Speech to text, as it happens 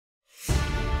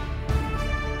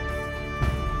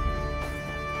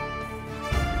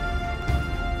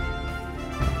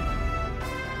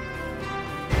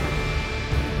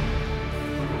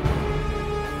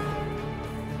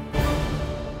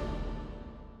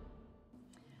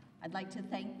I'd like to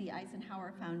thank the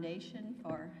Eisenhower Foundation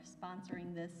for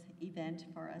sponsoring this event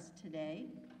for us today.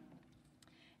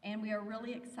 And we are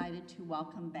really excited to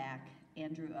welcome back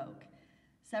Andrew Oak.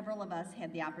 Several of us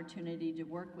had the opportunity to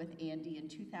work with Andy in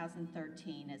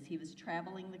 2013 as he was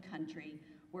traveling the country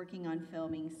working on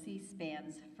filming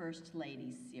C-SPAN's First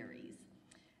Ladies series.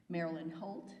 Marilyn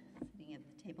Holt, sitting at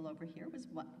the table over here, was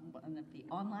one of the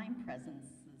online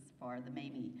presences for the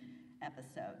Mamie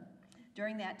episode.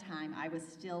 During that time, I was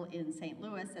still in St.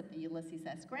 Louis at the Ulysses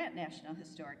S. Grant National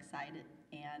Historic Site,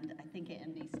 and I think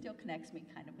Andy still connects me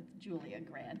kind of with Julia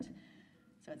Grant.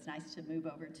 So it's nice to move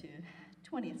over to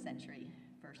 20th century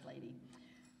First Lady.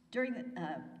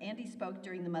 Andy spoke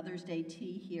during the Mother's Day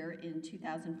Tea here in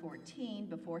 2014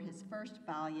 before his first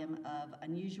volume of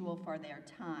Unusual for Their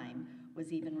Time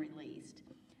was even released.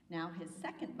 Now his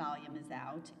second volume is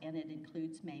out, and it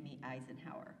includes Mamie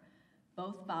Eisenhower.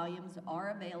 Both volumes are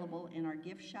available in our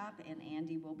gift shop, and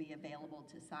Andy will be available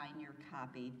to sign your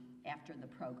copy after the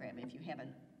program. If you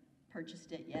haven't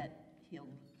purchased it yet, he'll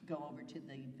go over to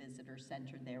the visitor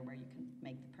center there where you can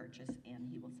make the purchase, and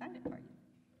he will sign it for you.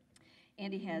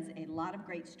 Andy has a lot of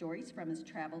great stories from his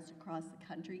travels across the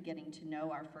country getting to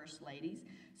know our First Ladies,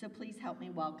 so please help me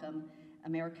welcome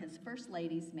America's First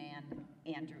Ladies man,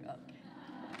 Andrew Oak.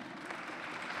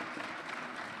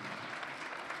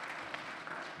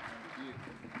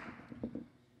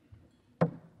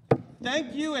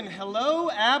 Thank you, and hello,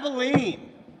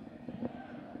 Abilene.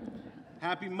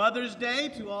 Happy Mother's Day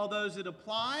to all those it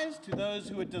applies. To those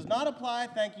who it does not apply,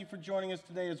 thank you for joining us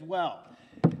today as well.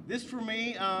 This, for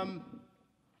me,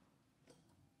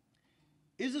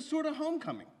 is a sort of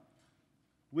homecoming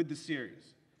with the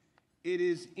series. It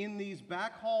is in these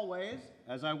back hallways,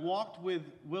 as I walked with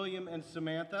William and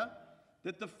Samantha,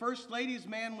 that the First Ladies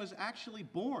man was actually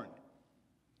born.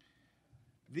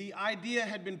 The idea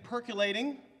had been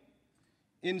percolating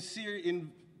in season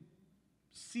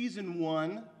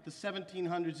one, the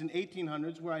 1700s and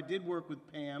 1800s, where I did work with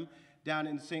Pam down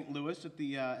in St. Louis at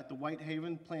the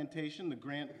Whitehaven Plantation, the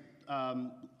Grant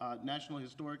National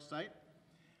Historic Site.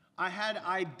 I had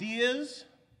ideas,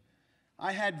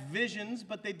 I had visions,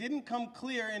 but they didn't come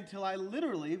clear until I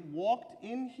literally walked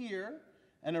in here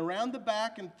and around the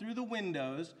back and through the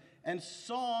windows and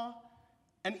saw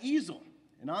an easel.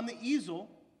 And on the easel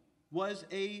was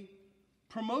a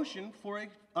promotion for an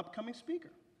upcoming speaker.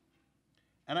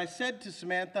 And I said to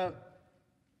Samantha,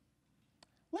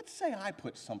 let's say I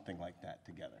put something like that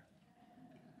together.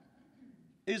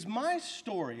 Is my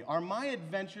story, are my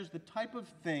adventures the type of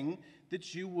thing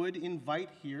that you would invite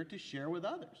here to share with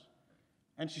others?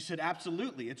 And she said,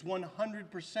 absolutely, it's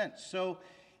 100%. So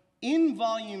in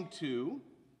Volume 2,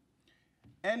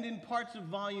 and in parts of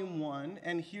Volume 1,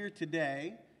 and here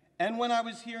today, and when I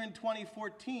was here in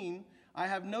 2014, I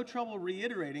have no trouble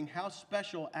reiterating how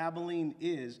special Abilene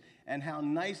is and how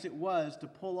nice it was to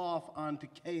pull off onto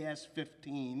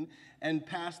KS-15 and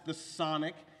past the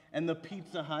Sonic and the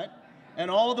Pizza Hut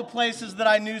and all the places that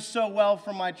I knew so well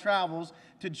from my travels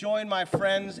to join my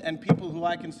friends and people who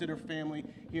I consider family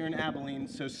here in Abilene.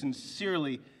 So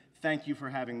sincerely, thank you for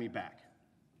having me back.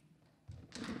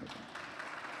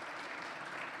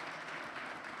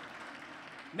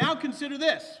 Now consider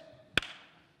this.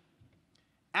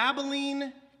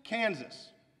 Abilene, Kansas.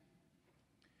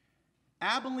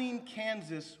 Abilene,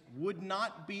 Kansas would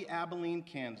not be Abilene,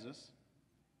 Kansas.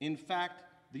 In fact,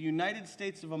 the United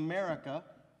States of America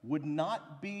would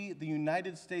not be the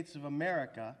United States of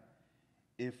America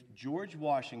if George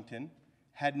Washington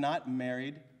had not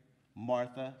married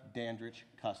Martha Dandridge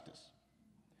Custis.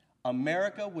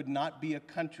 America would not be a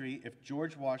country if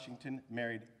George Washington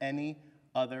married any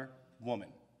other woman.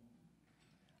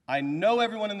 I know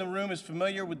everyone in the room is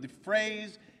familiar with the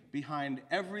phrase, behind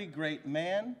every great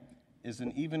man is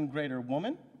an even greater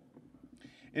woman.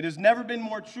 It has never been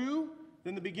more true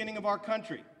than the beginning of our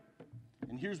country.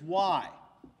 And here's why.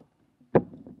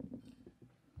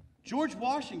 George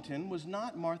Washington was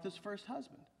not Martha's first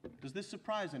husband. Does this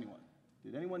surprise anyone?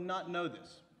 Did anyone not know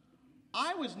this?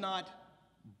 I was not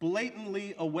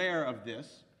blatantly aware of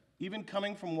this. Even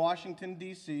coming from Washington,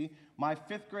 D.C., my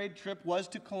 5th grade trip was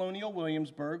to Colonial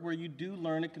Williamsburg, where you do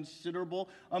learn a considerable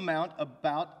amount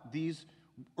about these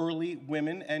early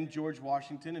women and George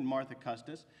Washington and Martha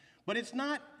Custis. But it's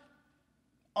not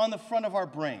on the front of our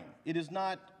brain. It is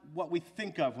not what we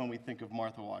think of when we think of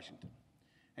Martha Washington.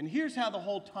 And here's how the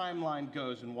whole timeline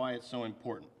goes and why it's so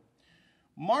important.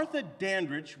 Martha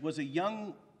Dandridge was a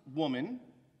young woman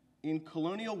in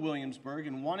Colonial Williamsburg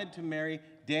and wanted to marry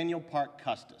Daniel Parke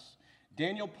Custis.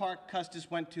 Daniel Parke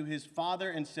Custis went to his father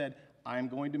and said, I'm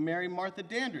going to marry Martha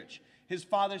Dandridge. His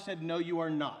father said, no, you are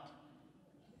not.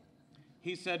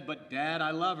 He said, "But Dad,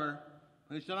 I love her."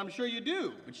 He said, "I'm sure you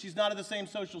do, but she's not of the same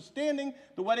social standing.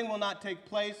 The wedding will not take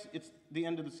place." It's the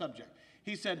end of the subject.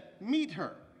 He said, "Meet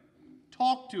her.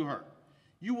 Talk to her.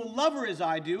 You will love her as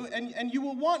I do, and you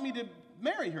will want me to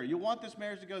marry her. You'll want this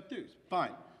marriage to go through."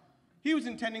 Fine. He was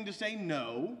intending to say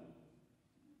no,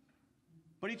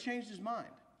 but he changed his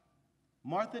mind.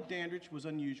 Martha Dandridge was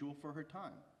unusual for her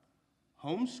time.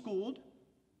 Homeschooled,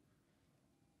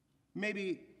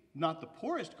 maybe not the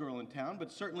poorest girl in town,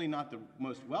 but certainly not the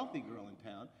most wealthy girl in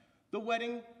town. The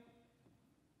wedding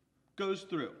goes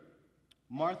through.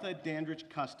 Martha Dandridge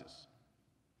Custis.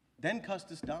 Then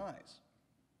Custis dies.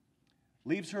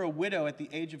 Leaves her a widow at the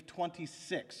age of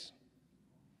 26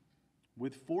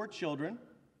 with 4 children,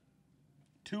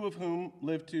 2 of whom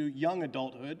lived to young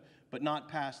adulthood, but not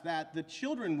past that. The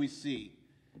children we see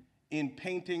in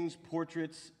paintings,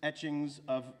 portraits, etchings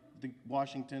of the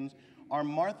Washingtons are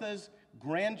Martha's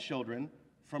grandchildren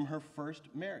from her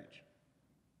first marriage.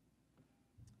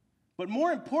 But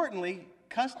more importantly,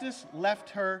 Custis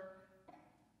left her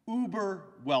uber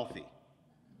wealthy.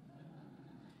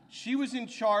 She was in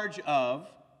charge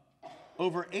of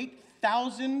over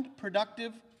 8,000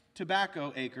 productive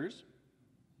tobacco acres,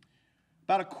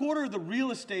 about a quarter of the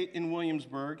real estate in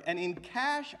Williamsburg, and in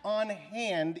cash on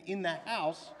hand in the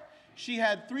house, she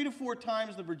had 3 to 4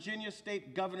 times the Virginia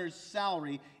state governor's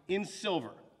salary in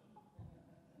silver.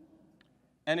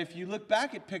 And if you look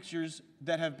back at pictures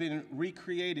that have been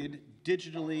recreated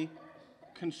digitally,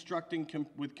 constructing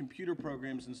with computer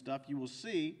programs and stuff, you will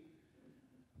see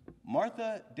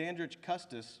Martha Dandridge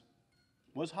Custis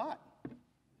was hot.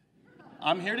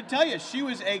 I'm here to tell you, she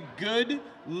was a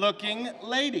good-looking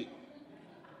lady.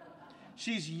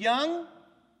 She's young,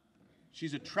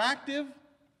 she's attractive,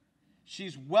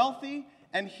 she's wealthy,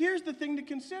 and here's the thing to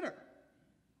consider.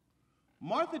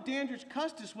 Martha Dandridge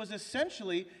Custis was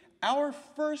essentially our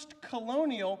first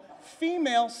colonial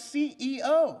female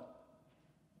CEO.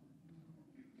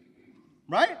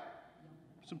 Right?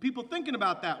 Some people thinking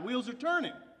about that. Wheels are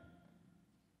turning.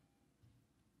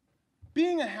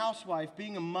 Being a housewife,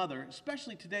 being a mother,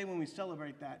 especially today when we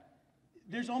celebrate that,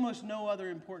 there's almost no other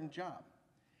important job.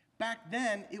 Back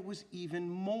then, it was even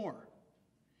more.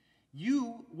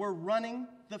 You were running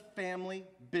the family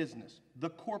business, the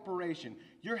corporation.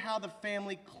 You're how the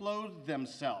family clothed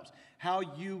themselves, how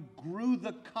you grew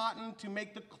the cotton to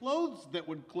make the clothes that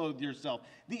would clothe yourself,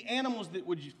 the animals that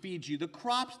would feed you, the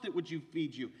crops that would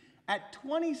feed you. At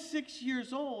 26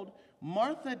 years old,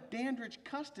 Martha Dandridge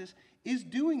Custis is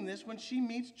doing this when she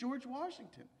meets George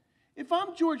Washington. If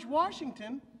I'm George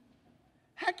Washington,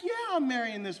 heck yeah, I'm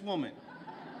marrying this woman.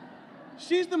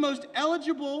 She's the most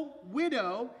eligible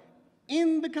widow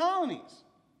in the colonies.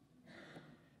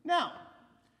 Now,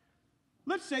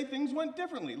 let's say things went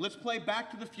differently. Let's play Back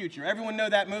to the Future. Everyone know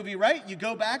that movie, right? You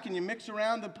go back and you mix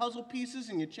around the puzzle pieces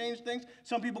and you change things.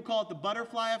 Some people call it the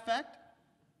butterfly effect.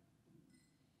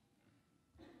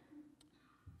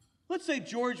 Let's say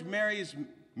George marries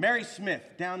Mary Smith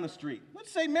down the street.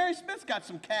 Let's say Mary Smith's got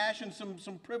some cash and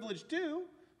some privilege too,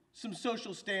 some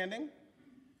social standing.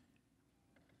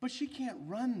 But she can't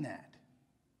run that.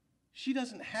 She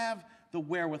doesn't have the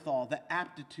wherewithal, the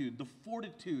aptitude, the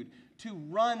fortitude to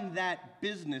run that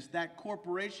business, that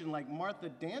corporation like Martha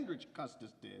Dandridge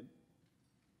Custis did.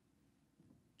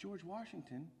 George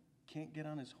Washington can't get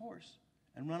on his horse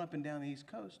and run up and down the East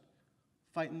Coast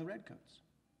fighting the redcoats.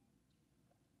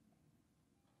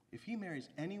 If he marries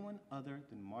anyone other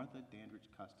than Martha Dandridge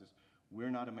Custis,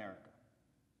 we're not America.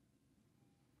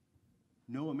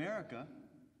 No America.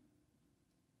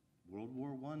 World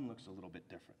War I looks a little bit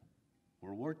different.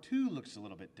 World War II looks a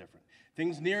little bit different.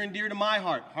 Things near and dear to my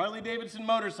heart: Harley-Davidson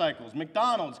motorcycles,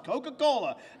 McDonald's,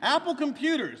 Coca-Cola, Apple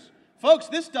computers. Folks,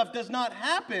 this stuff does not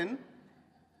happen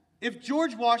if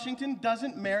George Washington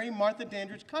doesn't marry Martha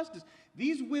Dandridge Custis.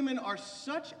 These women are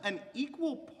such an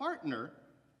equal partner,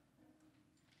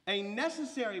 a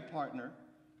necessary partner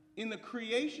in the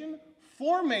creation,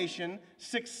 formation,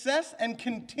 success, and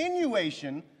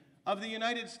continuation of the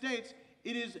United States.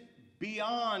 It is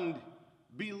beyond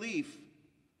belief.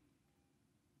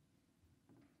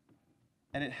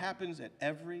 And it happens at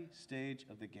every stage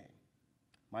of the game.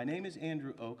 My name is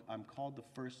Andrew Oak. I'm called the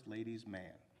First Lady's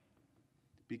Man.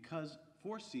 Because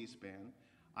for C-SPAN,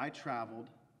 I traveled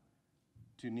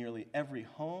to nearly every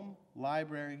home,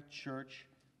 library, church,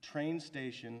 train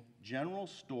station, general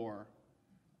store,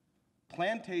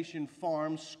 plantation,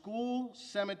 farm, school,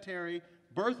 cemetery,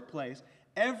 birthplace,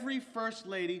 every First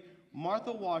Lady,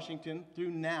 Martha Washington,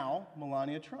 through now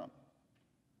Melania Trump.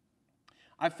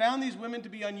 I found these women to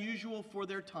be unusual for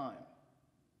their time.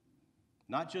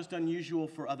 Not just unusual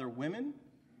for other women,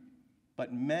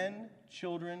 but men,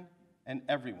 children, and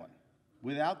everyone.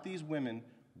 Without these women,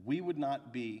 we would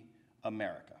not be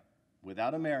America.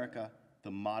 Without America,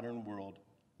 the modern world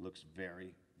looks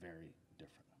very, very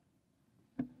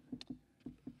different.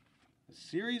 The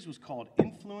series was called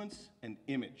Influence and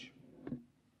Image.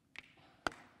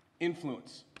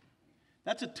 Influence.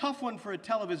 That's a tough one for a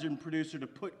television producer to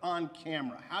put on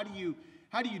camera. How do you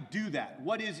do that?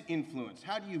 What is influence?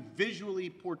 How do you visually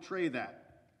portray that?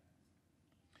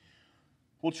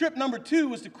 Well, trip number 2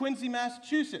 was to Quincy,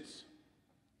 Massachusetts,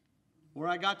 where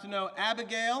I got to know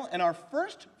Abigail and our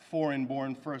first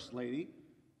foreign-born First Lady,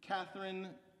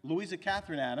 Louisa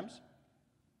Catherine Adams.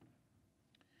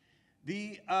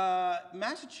 The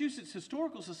Massachusetts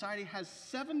Historical Society has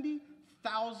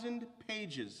 70,000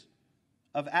 pages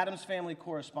of Adams family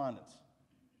correspondence,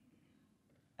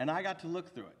 and I got to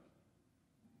look through it.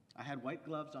 I had white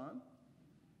gloves on.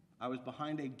 I was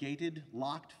behind a gated,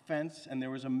 locked fence, and there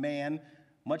was a man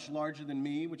much larger than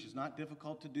me, which is not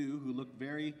difficult to do, who looked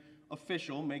very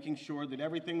official, making sure that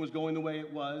everything was going the way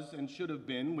it was and should have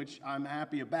been, which I'm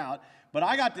happy about. But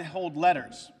I got to hold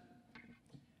letters,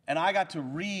 and I got to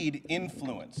read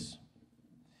influence.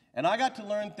 And I got to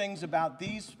learn things about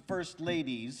these first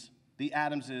ladies, the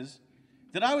Adamses,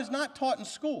 that I was not taught in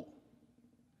school.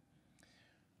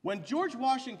 When George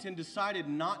Washington decided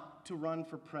not to run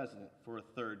for president for a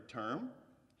 3rd term,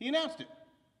 he announced it.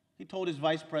 He told his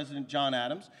vice president, John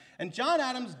Adams, and John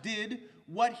Adams did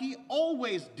what he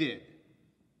always did.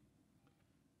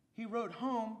 He wrote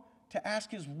home to ask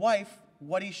his wife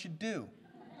what he should do.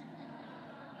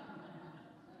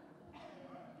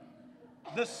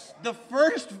 The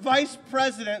first vice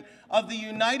president of the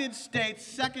United States,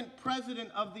 second president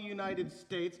of the United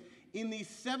States, in the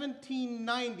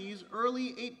 1790s,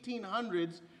 early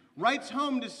 1800s, writes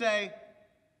home to say,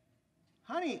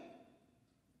 honey,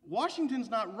 Washington's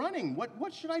not running.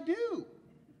 What should I do?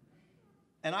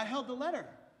 And I held the letter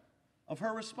of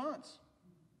her response.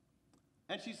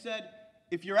 And she said,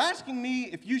 if you're asking me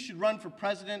if you should run for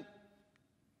president,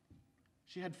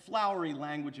 she had flowery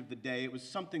language of the day. It was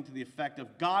something to the effect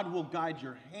of, God will guide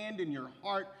your hand and your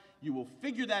heart. You will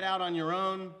figure that out on your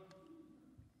own.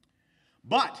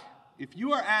 But if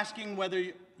you are asking whether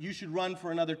you should run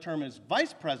for another term as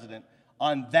vice president,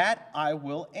 on that I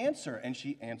will answer. And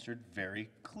she answered very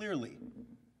clearly.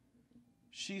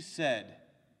 She said,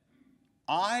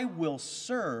 I will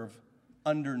serve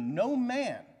under no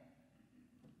man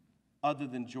other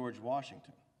than George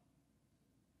Washington.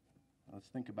 Let's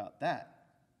think about that.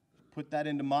 Put that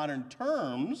into modern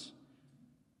terms.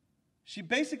 She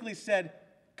basically said,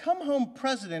 come home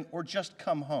president or just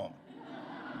come home.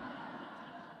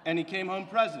 And he came home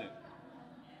president.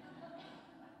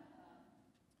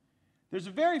 There's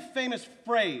a very famous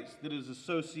phrase that is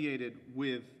associated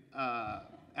with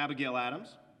Abigail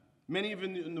Adams. Many of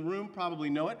you in the room probably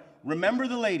know it. Remember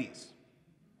the ladies.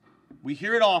 We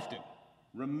hear it often.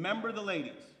 Remember the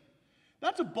ladies.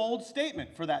 That's a bold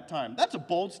statement for that time. That's a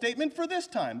bold statement for this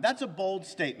time. That's a bold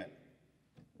statement.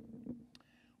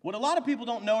 What a lot of people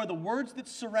don't know are the words that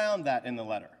surround that in the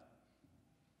letter.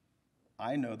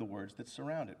 I know the words that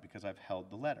surround it because I've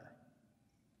held the letter.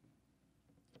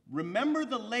 Remember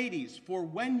the ladies, for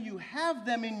when you have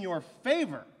them in your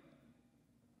favor,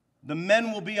 the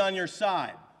men will be on your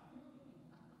side.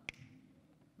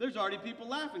 There's already people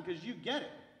laughing because you get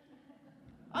it.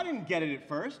 I didn't get it at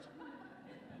first.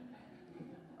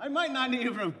 I might not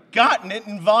even have gotten it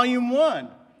in volume 1.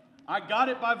 I got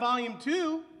it by volume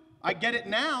 2. I get it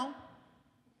now.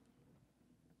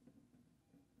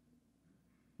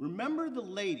 Remember the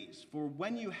ladies, for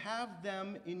when you have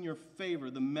them in your favor,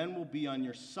 the men will be on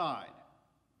your side.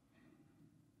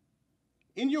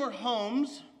 In your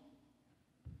homes,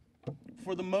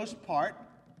 for the most part,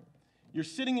 you're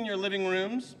sitting in your living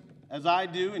rooms, as I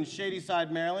do in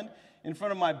Shadyside, Maryland, in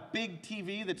front of my big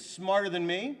TV that's smarter than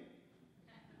me.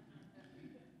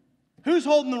 Who's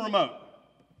holding the remote?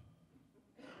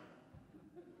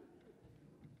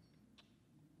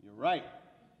 You're right.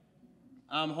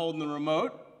 I'm holding the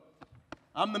remote.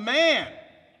 I'm the man.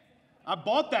 I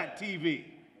bought that TV.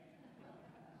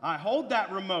 I hold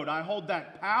that remote. I hold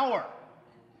that power.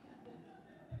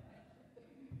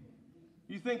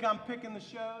 You think I'm picking the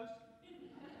shows?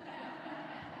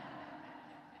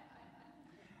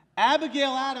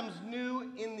 Abigail Adams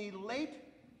knew in the late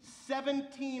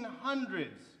 1700s,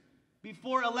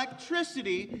 before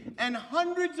electricity and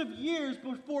hundreds of years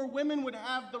before women would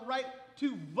have the right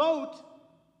to vote,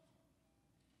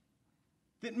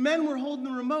 that men were holding the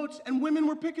remotes and women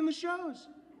were picking the shows.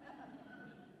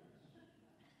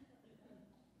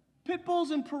 Pit bulls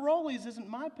and parolees isn't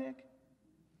my pick,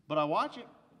 but I watch it.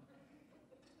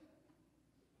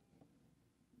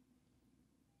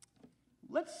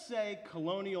 let's say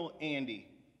Colonial Andy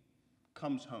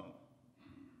comes home.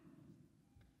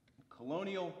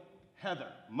 Colonial Heather,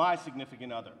 my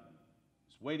significant other,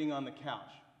 is waiting on the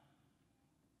couch.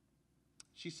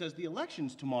 She says, the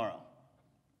election's tomorrow.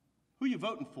 Who you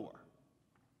voting for?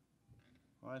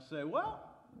 I say, well,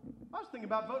 I was thinking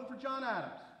about voting for John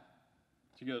Adams.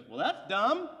 She goes, well, that's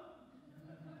dumb.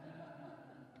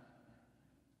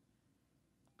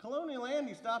 Colonial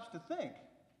Andy stops to think,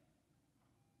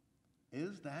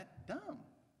 is that dumb?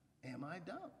 Am I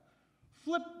dumb?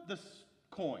 Flip the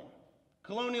coin.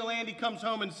 Colonial Andy comes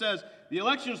home and says, the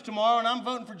election's tomorrow and I'm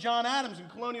voting for John Adams. And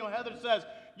Colonial Heather says,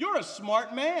 you're a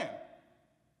smart man.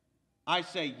 I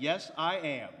say, yes, I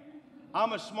am.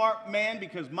 I'm a smart man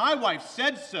because my wife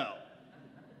said so.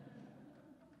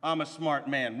 I'm a smart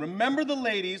man. Remember the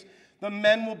ladies, the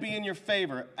men will be in your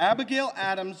favor. Abigail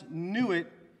Adams knew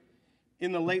it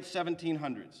in the late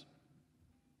 1700s.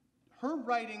 Her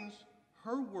writings,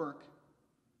 her work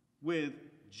with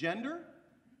gender,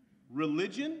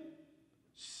 religion,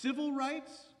 civil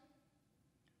rights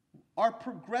are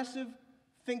progressive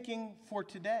thinking for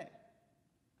today.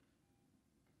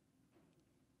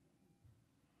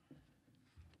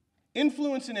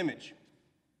 Influence and image.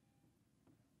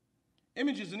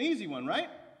 Image is an easy one, right?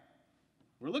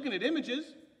 We're looking at images.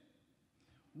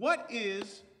 What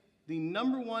is the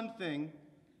number one thing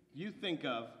you think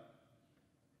of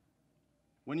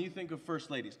when you think of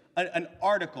first ladies? An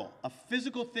article, a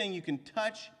physical thing you can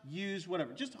touch, use,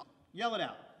 whatever. Just yell it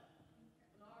out.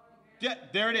 Yeah,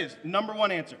 there it is. Number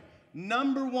one answer.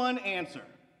 Number one answer.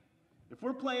 If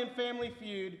we're playing Family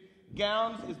Feud,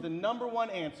 gowns is the number one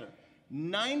answer.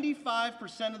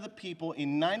 95% of the people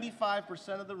in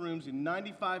 95% of the rooms, in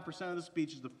 95% of the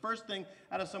speeches, the first thing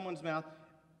out of someone's mouth,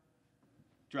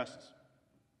 dresses.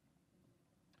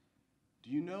 Do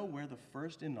you know where the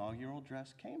first inaugural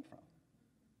dress came from?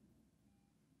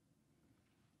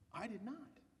 I did not.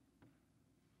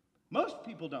 Most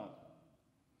people don't.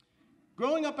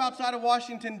 Growing up outside of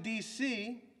Washington,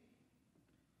 D.C.,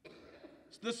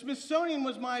 the Smithsonian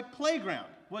was my playground,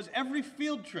 was every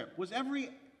field trip, was every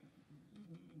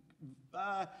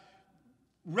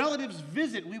relative's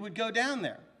visit, we would go down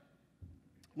there.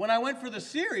 When I went for the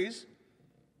series,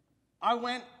 I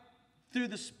went through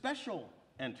the special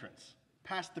entrance,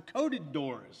 past the coded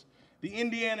doors, the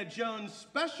Indiana Jones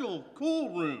special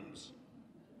cool rooms.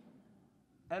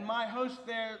 And my host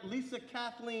there, Lisa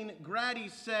Kathleen Grady,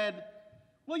 said,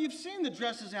 well, you've seen the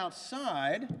dresses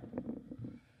outside.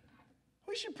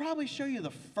 We should probably show you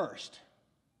the first.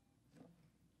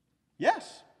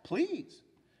 Yes, please.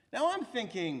 Now I'm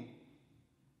thinking,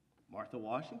 Martha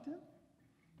Washington,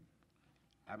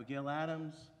 Abigail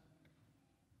Adams,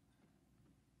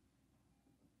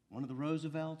 one of the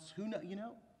Roosevelts, who know, you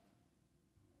know?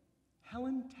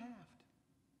 Helen Taft.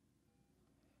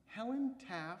 Helen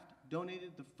Taft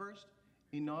donated the first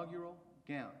inaugural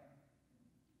gown.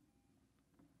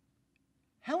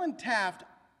 Helen Taft,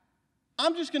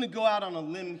 I'm just going to go out on a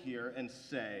limb here and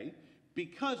say,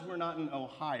 because we're not in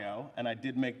Ohio, and I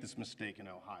did make this mistake in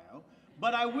Ohio,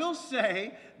 but I will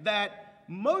say that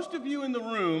most of you in the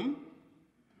room,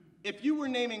 if you were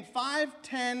naming 5,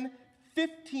 10,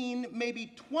 15,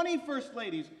 maybe 20 first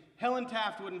ladies, Helen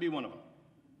Taft wouldn't be one of them.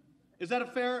 Is that a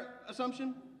fair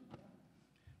assumption?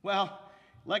 Well,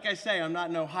 like I say, I'm not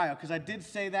in Ohio, because I did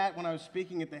say that when I was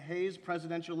speaking at the Hayes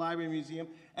Presidential Library Museum,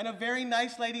 and a very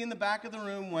nice lady in the back of the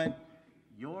room went,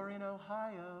 "You're in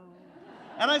Ohio."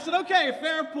 And I said, okay,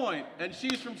 fair point. And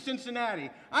she's from Cincinnati.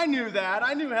 I knew that.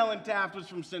 I knew Helen Taft was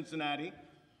from Cincinnati.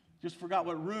 Just forgot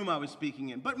what room I was speaking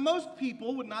in. But most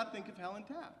people would not think of Helen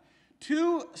Taft.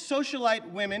 2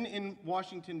 socialite women in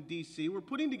Washington, D.C. were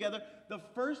putting together the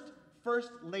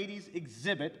first ladies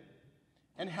exhibit,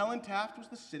 and Helen Taft was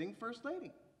the sitting first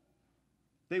lady.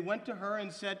 They went to her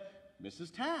and said,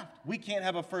 Mrs. Taft, we can't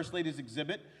have a first ladies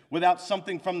exhibit without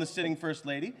something from the sitting first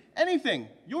lady. Anything,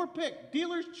 your pick,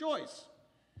 dealer's choice.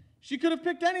 She could have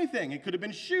picked anything. It could have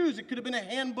been shoes. It could have been a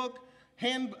handbook,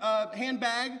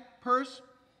 handbag, purse.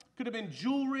 It could have been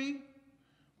jewelry.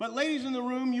 But ladies in the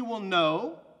room, you will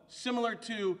know, similar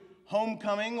to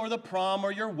homecoming or the prom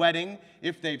or your wedding,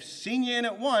 if they've seen you in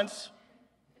it once,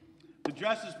 the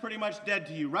dress is pretty much dead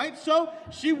to you, right? So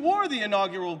she wore the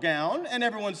inaugural gown, and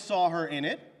everyone saw her in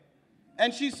it.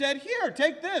 And she said, here,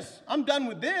 take this. I'm done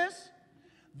with this.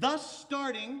 Thus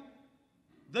starting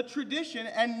the tradition,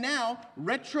 and now,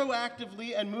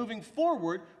 retroactively and moving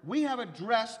forward, we have a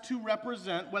dress to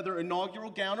represent, whether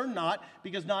inaugural gown or not,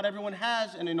 because not everyone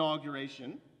has an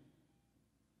inauguration,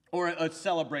 or a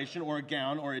celebration, or a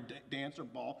gown, or a dance or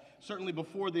ball, certainly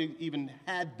before they even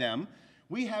had them.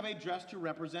 We have a dress to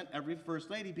represent every first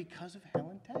lady because of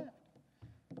Helen Taft.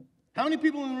 How many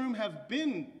people in the room have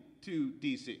been to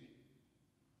D.C.?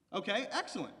 Okay,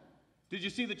 excellent. Did you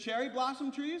see the cherry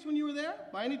blossom trees when you were there,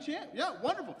 by any chance? Yeah,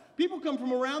 wonderful. People come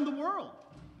from around the world.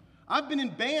 I've been in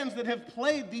bands that have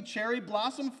played the Cherry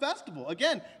Blossom Festival.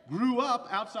 Again, grew up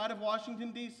outside of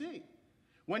Washington, D.C.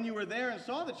 When you were there and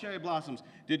saw the cherry blossoms,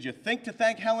 did you think to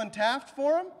thank Helen Taft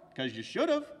for them? Because you should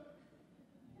have.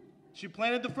 She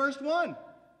planted the first one.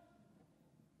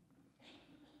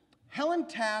 Helen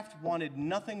Taft wanted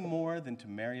nothing more than to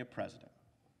marry a president.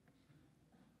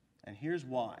 And here's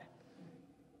why.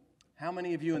 How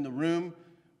many of you in the room,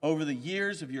 over the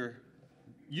years of your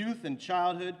youth and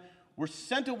childhood, were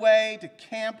sent away to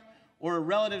camp or a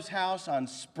relative's house on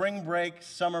spring break,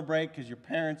 summer break, because your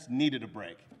parents needed a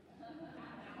break?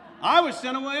 I was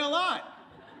sent away a lot.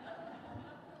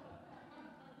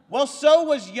 Well, so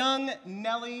was young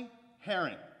Nellie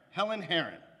Herron, Helen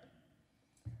Herron.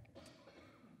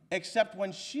 Except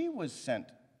when she was sent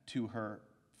to her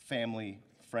family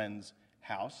friend's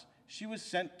house, she was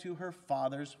sent to her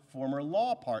father's former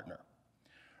law partner.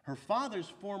 Her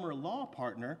father's former law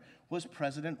partner was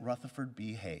President Rutherford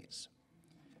B. Hayes.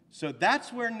 So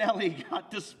that's where Nellie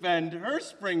got to spend her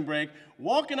spring break,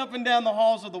 walking up and down the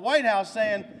halls of the White House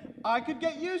saying, I could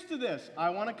get used to this. I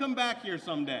want to come back here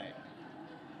someday.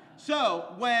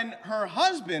 So when her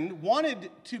husband wanted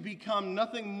to become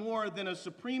nothing more than a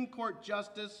Supreme Court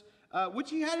justice, which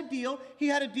he had a deal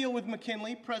with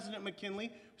McKinley, President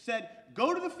McKinley, said,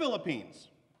 go to the Philippines.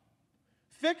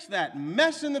 Fix that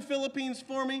mess in the Philippines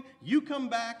for me. You come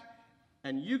back,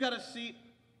 and you got a seat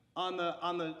on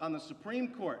the Supreme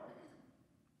Court.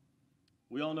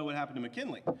 We all know what happened to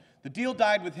McKinley. The deal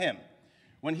died with him.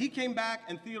 When he came back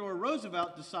and Theodore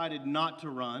Roosevelt decided not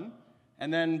to run,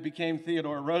 and then became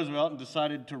Theodore Roosevelt and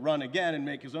decided to run again and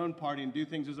make his own party and do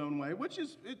things his own way, which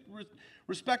is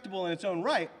respectable in its own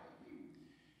right,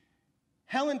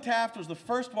 Helen Taft was the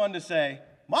first one to say,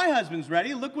 my husband's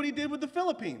ready, look what he did with the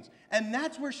Philippines. And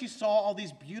that's where she saw all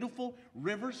these beautiful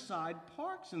riverside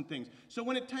parks and things. So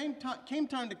when it came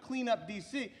time to clean up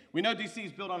D.C., we know D.C.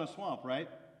 is built on a swamp, right?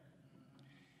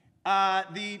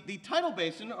 The tidal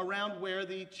basin around where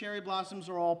the cherry blossoms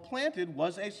are all planted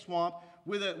was a swamp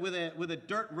with a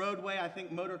dirt roadway. I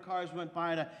think motor cars went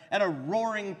by at a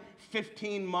roaring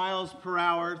 15 miles per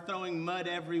hour, throwing mud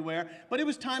everywhere. But it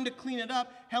was time to clean it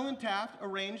up. Helen Taft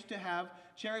arranged to have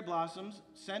cherry blossoms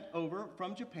sent over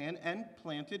from Japan and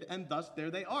planted, and thus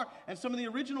there they are. And some of the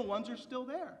original ones are still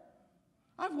there.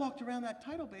 I've walked around that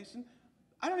tidal basin,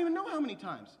 I don't even know how many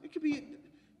times. It could be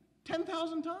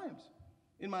 10,000 times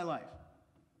in my life.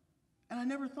 And I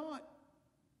never thought,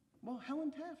 well, Helen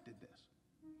Taft did this.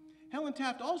 Helen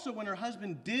Taft also, when her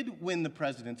husband did win the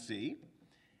presidency,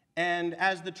 and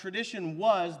as the tradition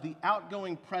was, the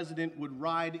outgoing president would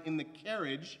ride in the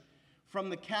carriage from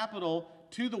the Capitol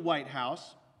to the White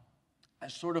House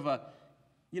as sort of a,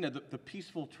 the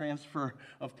peaceful transfer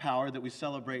of power that we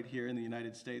celebrate here in the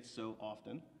United States so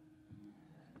often.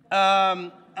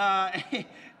 That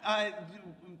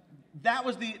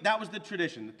was the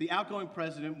tradition, that the outgoing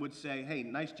president would say, hey,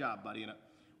 nice job, buddy.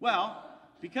 Well,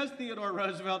 because Theodore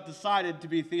Roosevelt decided to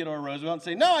be Theodore Roosevelt and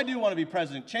say, no, I do want to be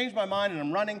president, changed my mind and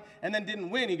I'm running, and then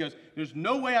didn't win, he goes, there's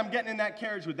no way I'm getting in that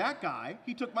carriage with that guy.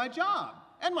 He took my job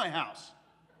and my house.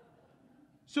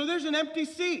 So there's an empty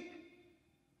seat.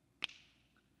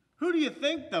 Who do you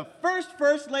think the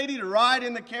first lady to ride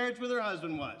in the carriage with her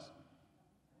husband was?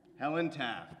 Helen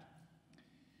Taft.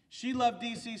 She loved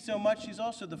D.C. so much, she's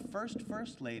also the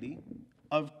first lady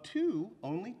of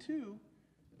only two,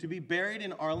 to be buried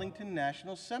in Arlington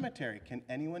National Cemetery. Can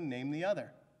anyone name the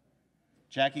other?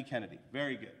 Jackie Kennedy.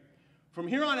 Very good. From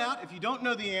here on out, if you don't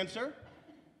know the answer,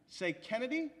 say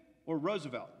Kennedy or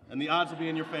Roosevelt, and the odds will be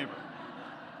in your favor.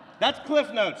 That's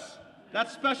Cliff Notes.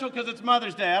 That's special because it's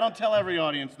Mother's Day. I don't tell every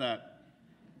audience that.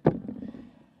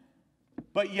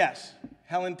 But yes,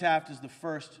 Helen Taft is the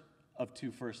first of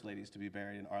two first ladies to be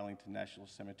buried in Arlington National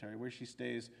Cemetery, where she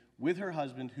stays with her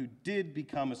husband, who did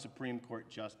become a Supreme Court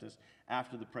justice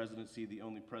after the presidency, the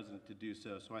only president to do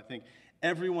so. So I think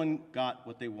everyone got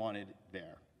what they wanted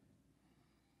there.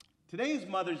 Today is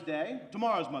Mother's Day.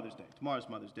 Tomorrow's Mother's Day.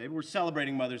 But we're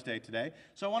celebrating Mother's Day today.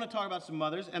 So I want to talk about some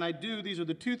mothers, and these are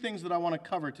the two things that I want to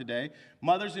cover today.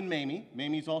 Mothers and Mamie.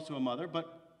 Mamie's also a mother,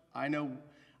 but I know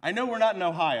we're not in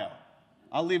Ohio.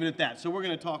 I'll leave it at that. So we're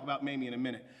going to talk about Mamie in a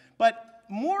minute. But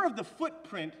more of the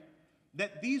footprint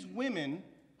that these women,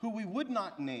 who we would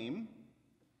not name,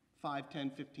 5, 10,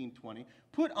 15, 20,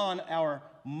 put on our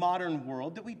modern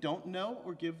world that we don't know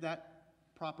or give that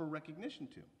proper recognition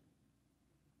to.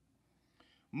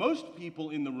 Most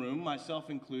people in the room, myself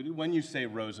included, when you say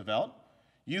Roosevelt,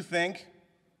 you think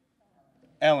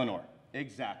Eleanor.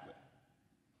 Exactly.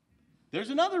 There's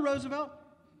another Roosevelt.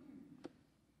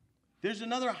 There's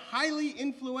another highly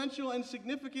influential and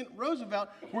significant Roosevelt.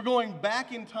 We're going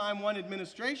back in time one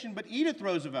administration, but Edith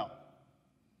Roosevelt.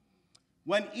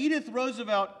 When Edith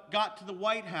Roosevelt got to the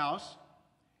White House,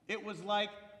 it was like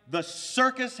the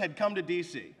circus had come to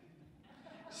D.C.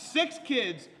 6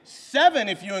 kids, 7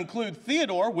 if you include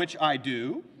Theodore, which I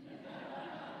do,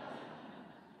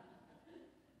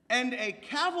 and a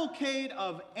cavalcade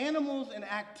of animals and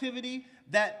activity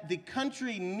that the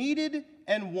country needed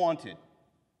and wanted.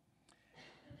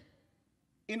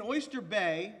 In Oyster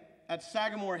Bay at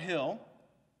Sagamore Hill,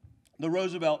 the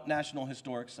Roosevelt National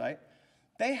Historic Site,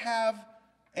 they have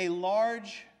a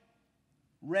large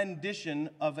rendition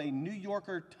of a New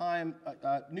Yorker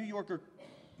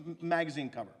magazine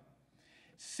cover.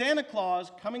 Santa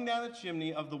Claus coming down the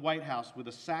chimney of the White House with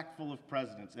a sack full of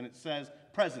presents, and it says,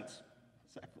 presents.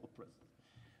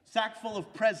 Sack full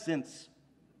of presents.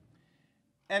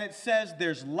 And it says,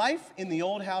 there's life in the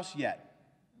old house yet.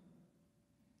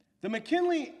 The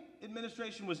McKinley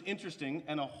administration was interesting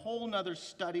and a whole nother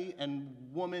study and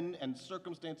woman and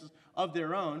circumstances of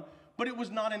their own, but it was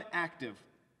not an active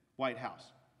White House.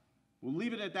 We'll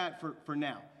leave it at that for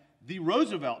now. The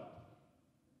Roosevelt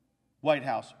White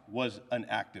House was an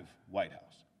active White House.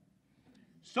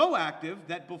 So active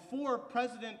that before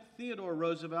President Theodore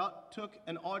Roosevelt took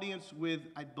an audience with,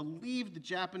 I believe, the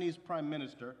Japanese Prime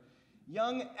Minister,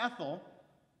 young Ethel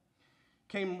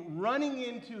came running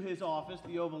into his office,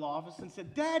 the Oval Office, and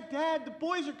said, Dad, the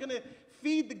boys are going to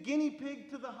feed the guinea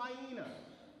pig to the hyena.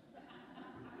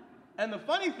 And the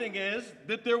funny thing is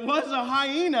that there was a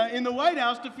hyena in the White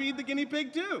House to feed the guinea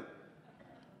pig too.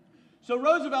 So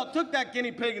Roosevelt took that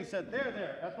guinea pig and said,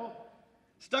 there, Ethel,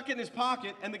 stuck it in his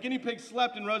pocket, and the guinea pig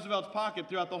slept in Roosevelt's pocket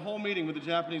throughout the whole meeting with the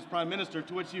Japanese Prime Minister,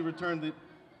 to which he returned the...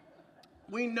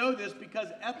 We know this because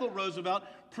Ethel Roosevelt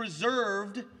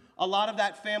preserved a lot of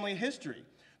that family history.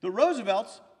 The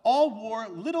Roosevelts all wore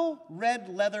little red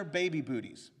leather baby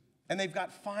booties, and they've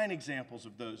got fine examples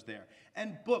of those there.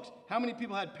 And books. How many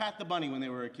people had Pat the Bunny when they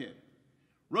were a kid?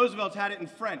 Roosevelt's had it in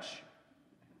French.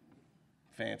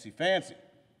 Fancy.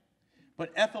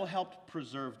 But Ethel helped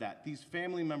preserve that. These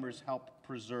family members helped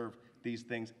preserve these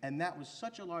things, and that was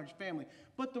such a large family.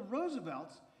 But the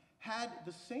Roosevelts had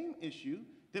the same issue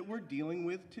that we're dealing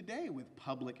with today with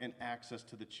public and access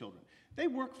to the children. They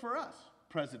work for us,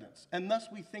 presidents, and thus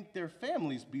we think their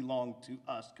families belong to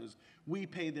us because we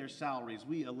pay their salaries,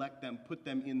 we elect them, put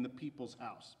them in the people's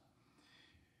house.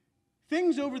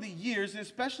 Things over the years,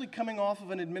 especially coming off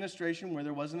of an administration where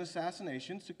there was an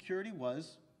assassination, security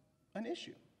was an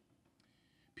issue.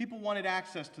 People wanted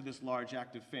access to this large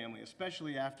active family,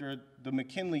 especially after the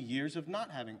McKinley years of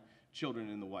not having children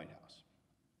in the White House.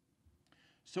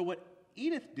 So what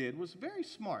Edith did was very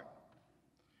smart.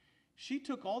 She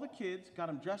took all the kids, got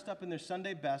them dressed up in their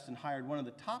Sunday best, and hired one of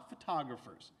the top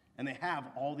photographers, and they have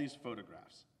all these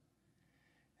photographs.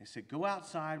 They said, go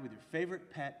outside with your favorite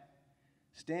pet,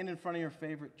 stand in front of your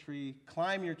favorite tree,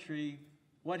 climb your tree,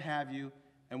 what have you,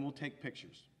 and we'll take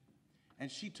pictures.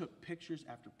 And she took pictures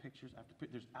after pictures after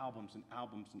pictures. There's albums and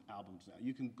albums and albums now.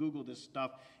 You can Google this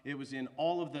stuff. It was in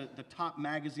all of the top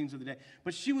magazines of the day.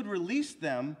 But she would release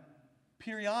them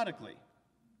periodically.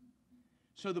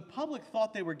 So the public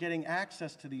thought they were getting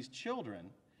access to these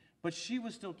children, but she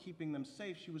was still keeping them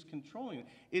safe. She was controlling it.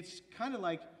 It's kind of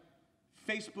like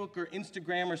Facebook or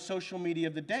Instagram or social media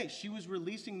of the day. She was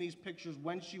releasing these pictures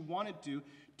when she wanted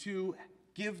to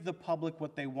give the public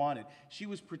what they wanted. She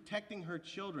was protecting her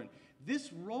children.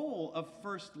 This role of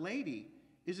First Lady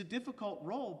is a difficult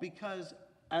role because,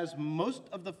 as most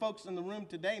of the folks in the room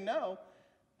today know,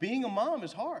 being a mom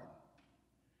is hard.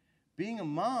 Being a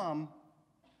mom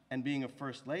and being a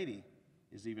First Lady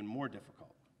is even more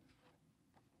difficult.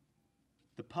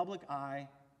 The public eye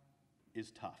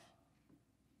is tough.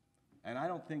 And I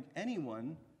don't think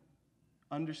anyone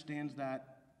understands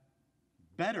that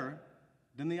better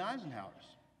than the Eisenhowers.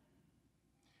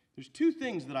 There's 2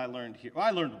 things that I learned here. Well,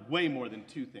 I learned way more than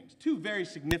 2 things. 2 very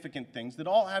significant things that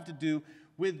all have to do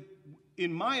with,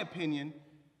 in my opinion,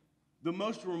 the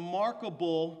most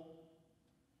remarkable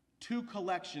 2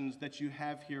 collections that you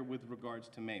have here with regards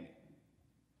to Mamie.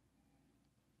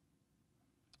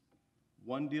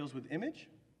 One deals with image,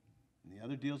 and the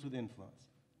other deals with influence.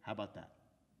 How about that?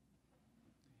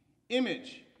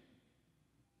 Image.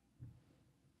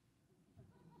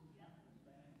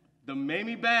 The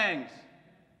Mamie Bangs.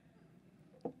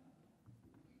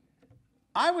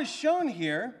 I was shown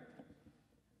here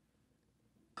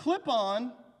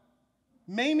clip-on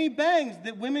Mamie Bangs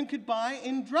that women could buy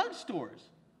in drugstores.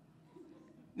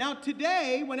 Now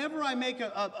today, whenever I make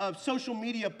a social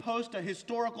media post, a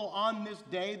historical on this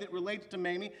day that relates to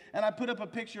Mamie, and I put up a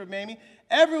picture of Mamie,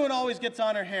 everyone always gets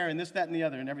on her hair and this, that, and the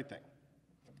other and everything.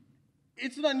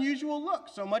 It's an unusual look,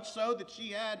 so much so that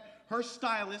she had her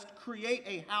stylist create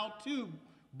a how-to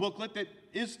booklet that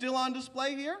is still on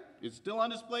display here. It's still on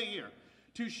display here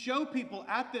to show people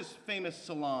at this famous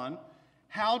salon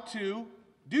how to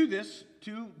do this,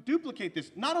 to duplicate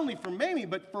this, not only for Mamie,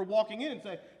 but for walking in and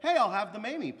say, hey, I'll have the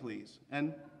Mamie, please.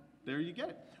 And there you get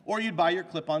it. Or you'd buy your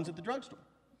clip-ons at the drugstore.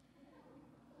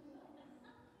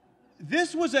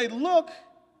 This was a look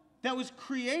that was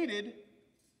created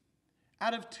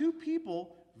out of two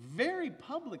people, very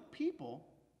public people,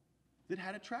 that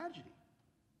had a tragedy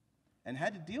and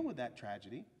had to deal with that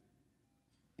tragedy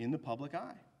in the public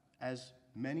eye, as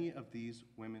many of these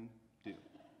women do.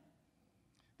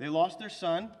 They lost their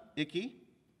son, Icky,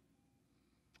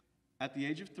 at the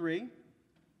age of 3,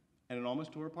 and it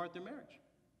almost tore apart their marriage.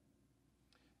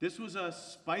 This was a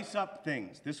spice up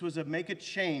things. This was a make a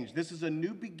change. This is a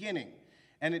new beginning.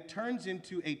 And it turns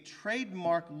into a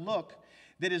trademark look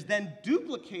that is then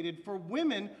duplicated for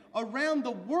women around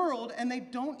the world, and they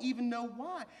don't even know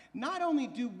why. Not only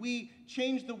do we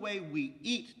change the way we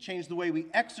eat, change the way we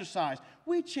exercise,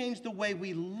 we change the way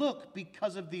we look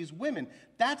because of these women.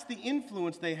 That's the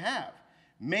influence they have.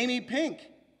 Mamie Pink.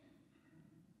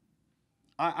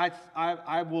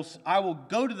 I will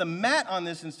go to the mat on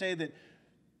this and say that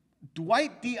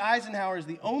Dwight D. Eisenhower is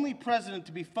the only president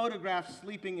to be photographed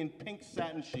sleeping in pink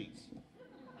satin sheets.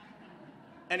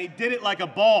 And he did it like a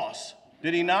boss,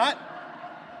 did he not?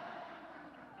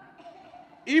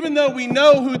 Even though we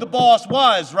know who the boss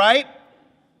was, right?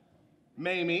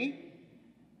 Mamie.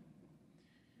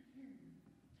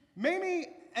 Mamie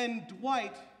and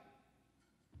Dwight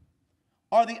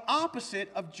are the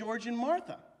opposite of George and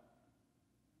Martha.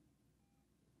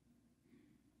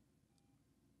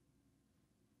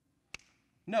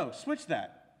 No, switch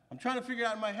that. I'm trying to figure it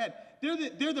out in my head.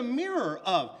 They're the mirror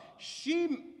of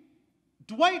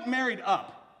Dwight married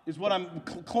up, is what I'm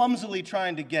clumsily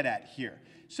trying to get at here.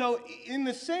 So in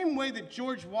the same way that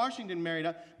George Washington married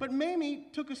up, but Mamie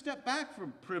took a step back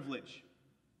from privilege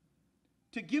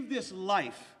to give this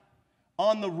life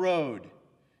on the road,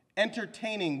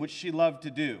 entertaining, which she loved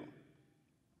to do.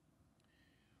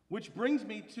 Which brings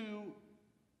me to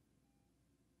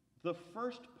the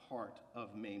first part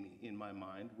of Mamie in my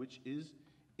mind, which is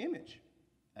image,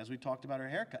 as we talked about her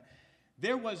haircut.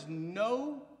 There was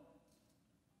no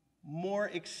more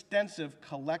extensive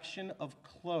collection of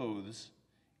clothes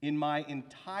in my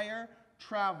entire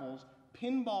travels,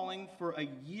 pinballing for a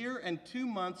year and 2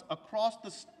 months across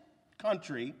the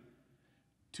country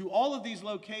to all of these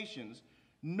locations.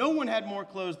 No one had more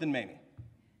clothes than Mamie.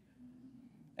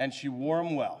 And she wore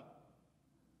them well.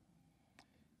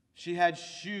 She had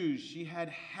shoes, she had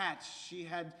hats, she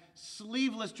had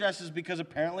sleeveless dresses because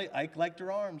apparently Ike liked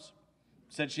her arms.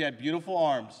 Said she had beautiful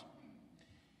arms.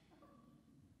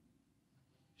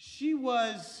 She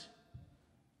was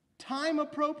time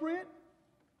appropriate,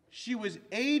 she was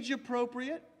age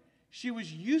appropriate, she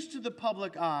was used to the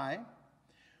public eye,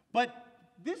 but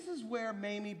this is where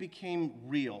Mamie became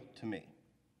real to me.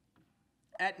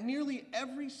 At nearly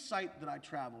every site that I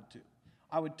traveled to,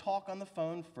 I would talk on the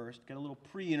phone first, get a little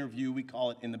pre-interview, we call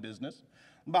it in the business,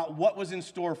 about what was in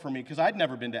store for me, because I'd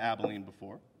never been to Abilene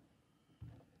before.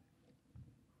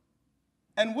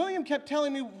 And William kept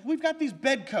telling me, we've got these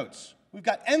bed coats. We've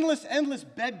got endless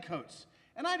bed coats.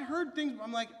 And I'd heard things,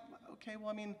 I'm like, okay, well,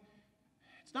 I mean,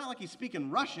 it's not like he's speaking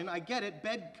Russian. I get it,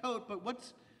 bed coat, but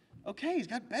what's, okay, he's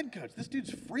got bed coats. This dude's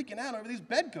freaking out over these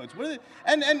bed coats. What are they?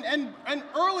 And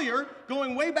earlier,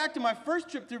 going way back to my first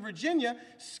trip through Virginia,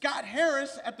 Scott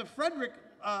Harris at the Frederick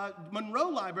Monroe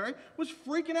Library was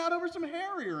freaking out over some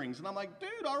hair earrings. And I'm like,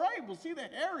 dude, all right, we'll see the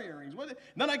hair earrings. And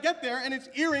then I get there, and it's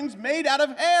earrings made out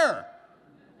of hair.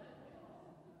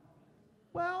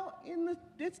 Well,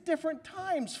 it's different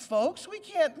times, folks. We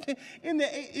can't. In the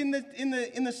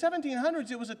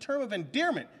 1700s, it was a term of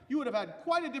endearment. You would have had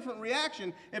quite a different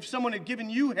reaction if someone had given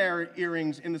you hair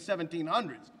earrings in the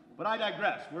 1700s. But I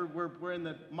digress. We're in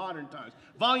the modern times.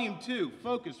 Volume 2.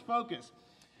 Focus.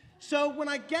 So when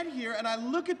I get here and I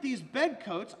look at these bed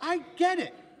coats, I get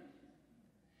it.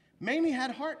 Mamie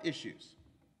had heart issues.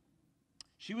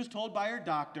 She was told by her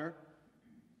doctor,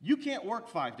 you can't work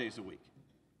 5 days a week.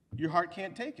 Your heart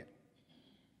can't take it.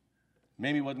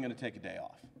 Mamie wasn't going to take a day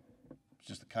off. It's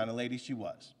just the kind of lady she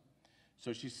was.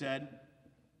 So she said,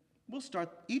 we'll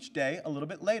start each day a little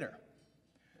bit later.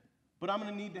 But I'm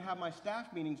going to need to have my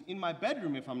staff meetings in my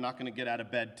bedroom if I'm not going to get out of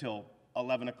bed till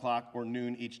 11 o'clock or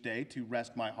noon each day to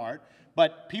rest my heart.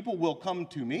 But people will come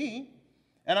to me,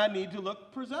 and I need to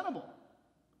look presentable.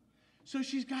 So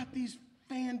she's got these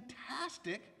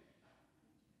fantastic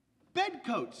bed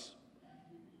coats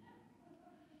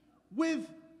with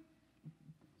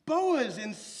boas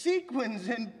and sequins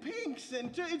and pinks,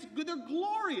 and they're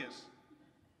glorious.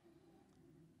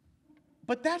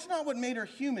 But that's not what made her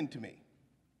human to me.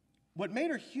 What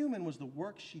made her human was the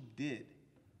work she did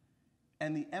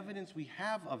and the evidence we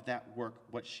have of that work,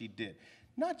 what she did.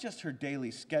 Not just her daily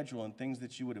schedule and things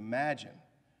that you would imagine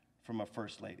from a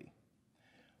first lady.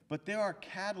 But there are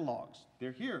catalogs.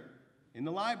 They're here in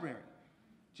the library.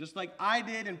 Just like I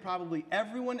did and probably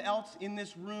everyone else in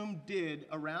this room did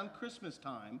around Christmas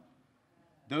time.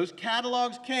 Those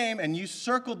catalogs came and you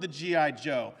circled the G.I.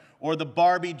 Joe or the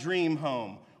Barbie Dream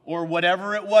Home or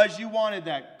whatever it was you wanted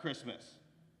that Christmas.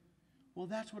 Well,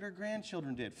 that's what her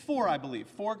grandchildren did. 4, I believe.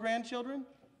 4 grandchildren?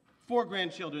 4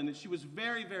 grandchildren that she was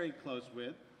very, very close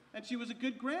with, and she was a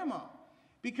good grandma.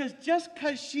 Because just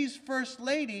because she's first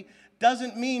lady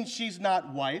doesn't mean she's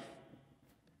not wife,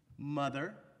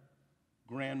 mother,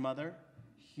 grandmother,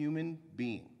 human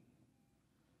being.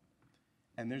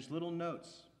 And there's little notes.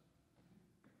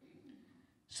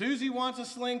 Susie wants a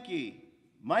Slinky.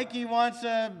 Mikey wants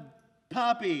a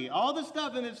puppy. All the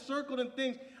stuff, and it's circled in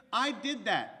things. I did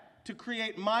that to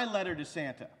create my letter to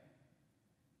Santa.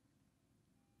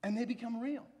 And they become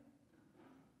real.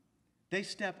 They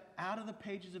step out of the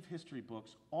pages of history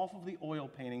books, off of the oil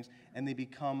paintings, and they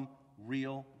become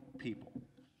real people.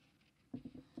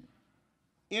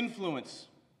 Influence.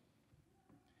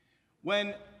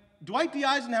 When Dwight D.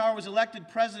 Eisenhower was elected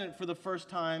president for the first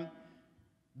time,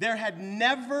 there had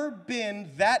never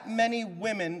been that many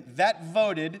women that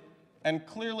voted, and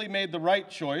clearly made the right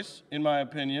choice, in my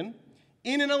opinion,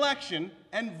 in an election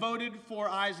and voted for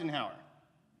Eisenhower.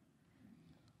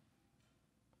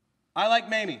 I like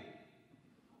Mamie.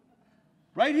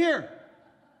 Right here.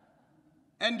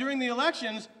 And during the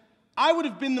elections, I would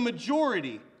have been the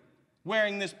majority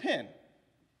wearing this pin.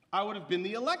 I would have been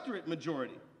the electorate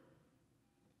majority.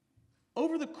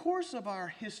 Over the course of our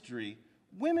history,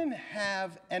 women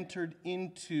have entered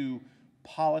into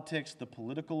politics, the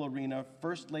political arena.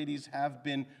 First ladies have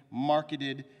been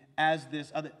marketed as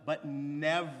this other, but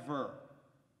never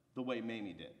the way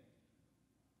Mamie did.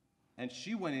 And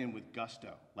she went in with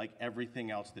gusto, like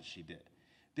everything else that she did.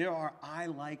 There are I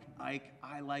like Ike,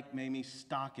 I like Mamie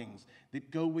stockings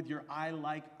that go with your I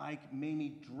like Ike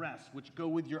Mamie dress, which go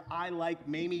with your I like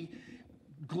Mamie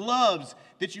gloves,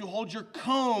 that you hold your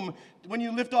comb when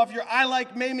you lift off your I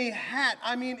like Mamie hat.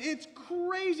 I mean, it's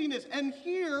craziness. And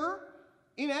here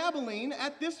in Abilene,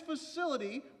 at this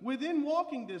facility, within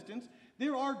walking distance,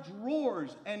 there are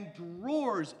drawers and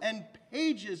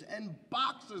pages and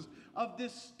boxes of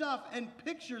this stuff and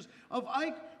pictures of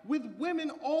Ike with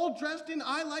women all dressed in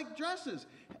I like dresses.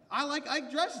 I like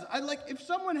Ike dresses. If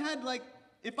someone had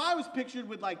if I was pictured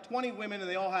with 20 women and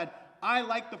they all had I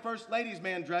like the first ladies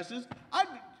man dresses,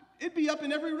 it'd be up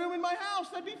in every room in my house.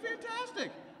 That'd be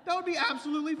fantastic. That would be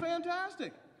absolutely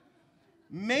fantastic.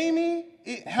 Mamie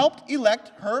helped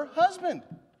elect her husband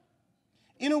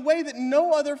in a way that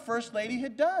no other first lady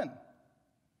had done.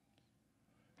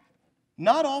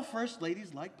 Not all first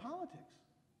ladies like politics.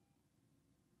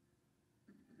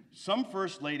 Some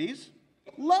first ladies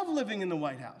love living in the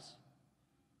White House.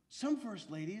 Some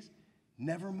first ladies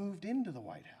never moved into the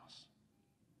White House.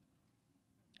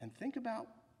 And think about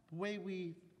the way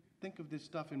we think of this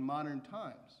stuff in modern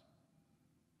times.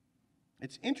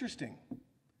 It's interesting.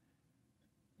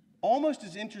 Almost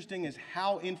as interesting as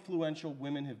how influential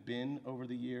women have been over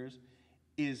the years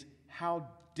is how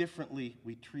differently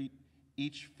we treat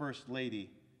each first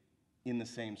lady in the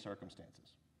same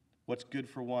circumstances. What's good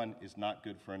for one is not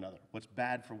good for another. What's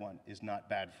bad for one is not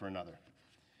bad for another.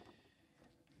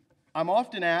 I'm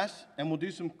often asked, and we'll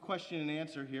do some question and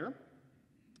answer here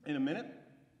in a minute,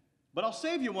 but I'll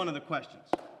save you one of the questions.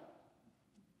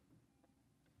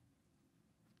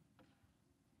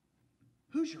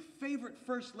 Who's your favorite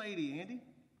first lady, Andy?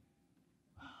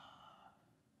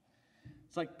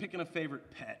 It's like picking a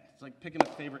favorite pet. It's like picking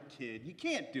a favorite kid. You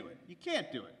can't do it. You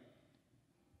can't do it.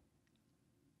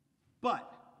 But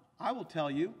I will tell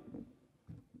you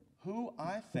who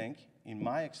I think, in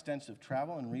my extensive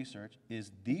travel and research,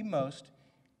 is the most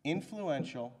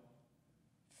influential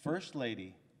first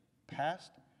lady,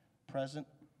 past, present,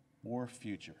 or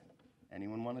future.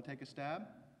 Anyone want to take a stab?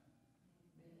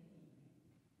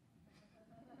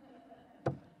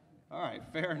 All right,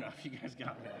 fair enough. You guys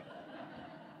got me.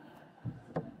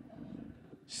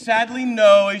 Sadly,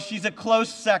 no. She's a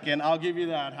close second. I'll give you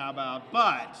that. How about?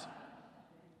 But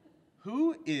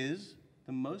who is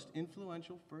the most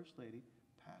influential first lady,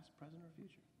 past, present, or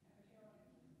future?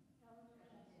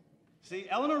 See,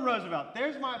 Eleanor Roosevelt.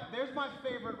 There's my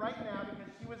favorite right now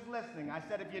because she was listening. I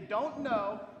said, if you don't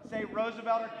know, say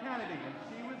Roosevelt or Kennedy. And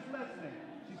she was listening.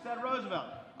 She said Roosevelt.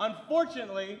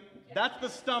 Unfortunately, that's the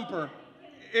stumper.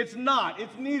 It's not.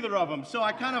 It's neither of them. So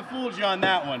I kind of fooled you on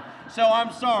that one. So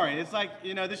I'm sorry. It's like,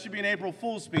 you know, this should be an April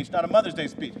Fool's speech, not a Mother's Day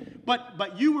speech.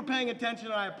 But you were paying attention,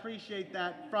 and I appreciate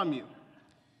that from you.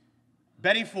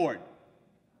 Betty Ford.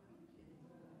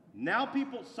 Now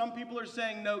some people are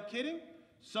saying no kidding.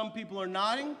 Some people are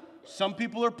nodding. Some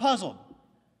people are puzzled.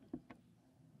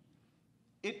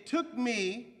 It took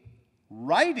me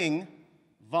writing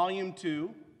Volume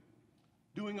 2,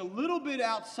 doing a little bit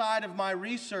outside of my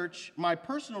research, my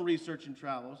personal research and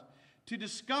travels, to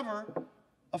discover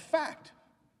a fact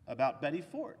about Betty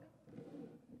Ford.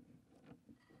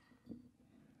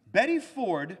 Betty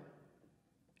Ford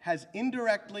has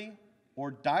indirectly or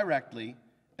directly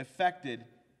affected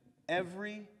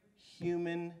every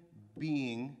human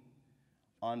being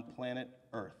on planet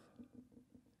Earth,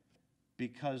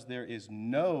 because there is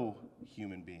no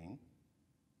human being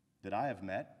that I have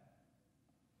met,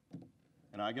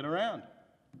 and I get around,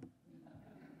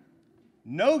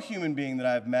 no human being that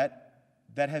I have met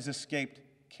that has escaped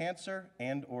cancer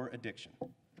and or addiction.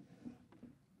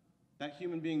 That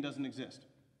human being doesn't exist.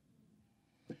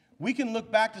 We can look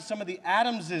back to some of the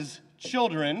Adamses'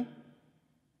 children,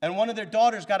 and one of their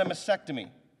daughters got a mastectomy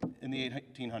in the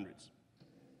 1800s.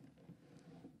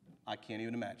 I can't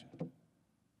even imagine.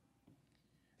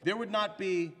 There would not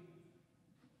be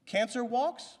cancer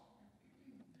walks,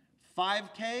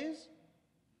 5Ks,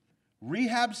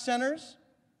 rehab centers,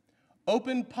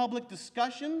 open public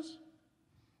discussions,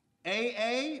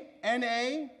 AA,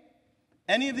 NA,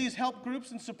 any of these help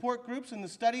groups and support groups and the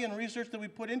study and research that we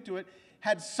put into it,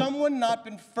 had someone not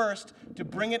been first to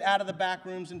bring it out of the back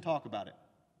rooms and talk about it.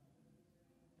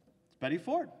 It's Betty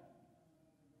Ford.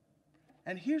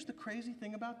 And here's the crazy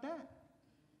thing about that.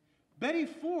 Betty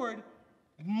Ford,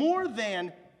 more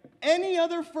than any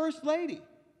other first lady,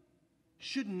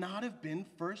 should not have been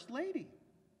first lady.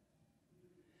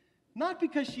 Not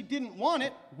because she didn't want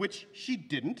it, which she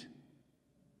didn't,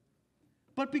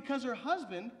 but because her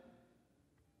husband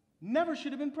never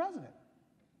should have been president.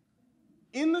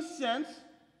 In the sense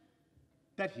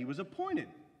that he was appointed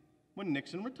when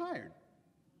Nixon retired.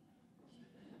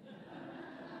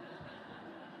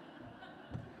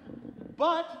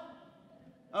 But,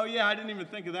 oh yeah, I didn't even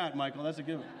think of that, Michael. That's a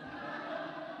good one.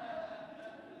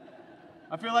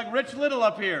 I feel like Rich Little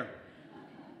up here.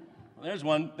 Well, there's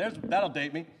one. That'll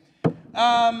date me.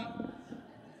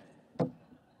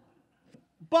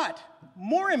 But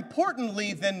more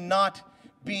importantly than not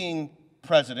being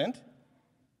president,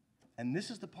 and this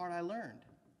is the part I learned,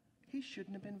 he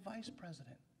shouldn't have been vice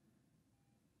president.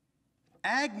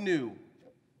 Agnew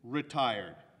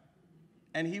retired,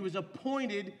 and he was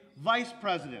appointed vice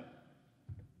president.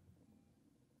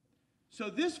 So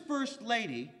this first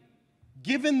lady,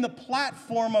 given the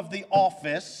platform of the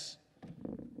office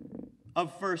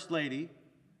of first lady,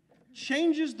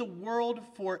 changes the world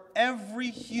for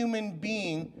every human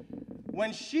being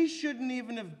when she shouldn't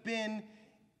even have been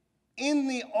in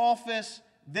the office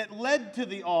that led to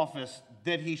the office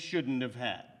that he shouldn't have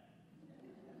had.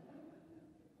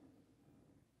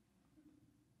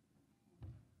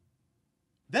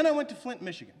 Then I went to Flint,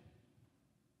 Michigan.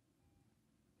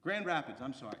 Grand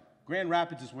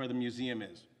Rapids is where the museum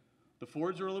is. The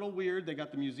Fords are a little weird. They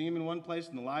got the museum in one place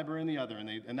and the library in the other,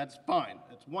 and that's fine.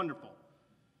 That's wonderful.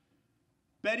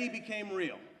 Betty became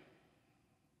real.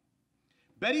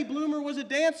 Betty Bloomer was a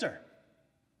dancer,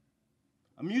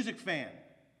 a music fan.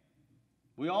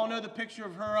 We all know the picture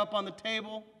of her up on the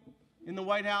table in the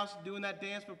White House doing that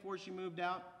dance before she moved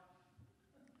out.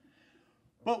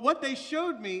 But what they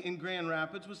showed me in Grand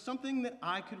Rapids was something that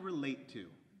I could relate to,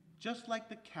 just like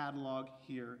the catalog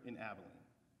here in Abilene.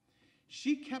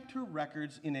 She kept her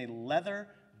records in a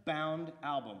leather-bound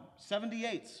album,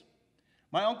 78s.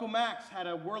 My Uncle Max had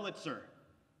a Wurlitzer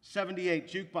 78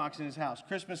 jukebox in his house.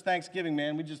 Christmas, Thanksgiving,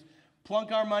 man, we just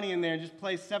plunk our money in there and just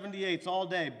play 78s all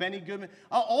day. Benny Goodman,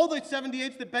 all the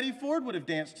 78s that Betty Ford would have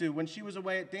danced to when she was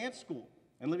away at dance school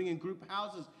and living in group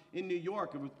houses in New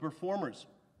York with performers.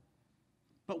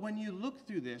 But when you look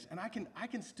through this, and I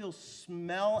can still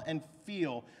smell and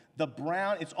feel the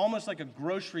brown, it's almost like a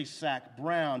grocery sack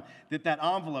brown, that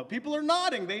envelope. People are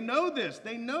nodding, they know this,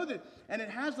 they know that. And it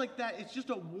has like that, it's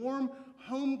just a warm,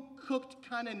 home-cooked,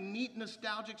 kind of neat,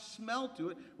 nostalgic smell to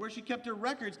it, where she kept her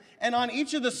records. And on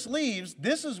each of the sleeves,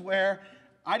 this is where,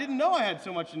 I didn't know I had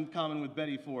so much in common with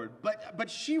Betty Ford, but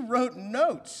she wrote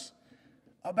notes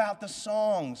about the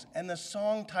songs and the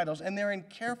song titles, and they're in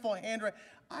careful handwriting.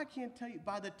 I can't tell you,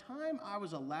 by the time I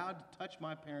was allowed to touch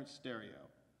my parents' stereo,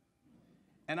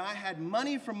 and I had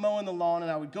money from mowing the lawn, and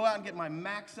I would go out and get my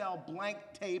Maxell blank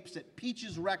tapes at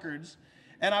Peaches Records,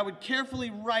 and I would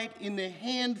carefully write in the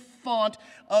hand font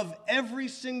of every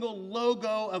single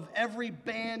logo of every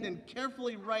band and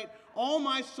carefully write all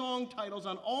my song titles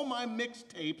on all my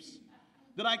mixtapes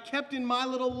that I kept in my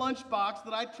little lunchbox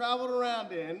that I traveled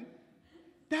around in.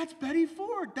 That's Betty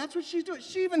Ford. That's what she's doing.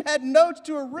 She even had notes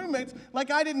to her roommates,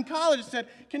 like I did in college, said,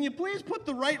 "Can you please put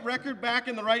the right record back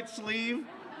in the right sleeve?"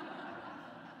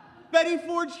 Betty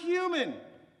Ford's human.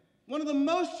 One of the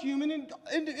most human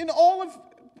in all of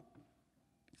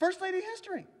First Lady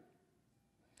history.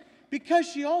 Because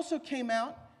she also came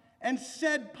out and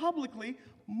said publicly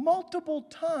multiple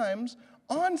times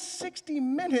on 60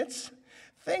 Minutes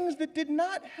things that did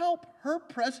not help her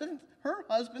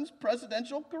husband's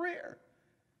presidential career.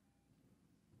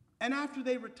 And after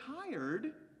they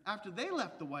retired, after they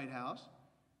left the White House,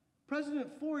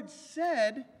 President Ford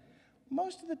said,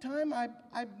 most of the time I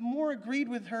more agreed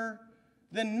with her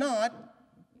than not,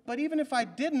 but even if I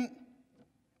didn't, it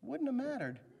wouldn't have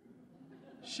mattered.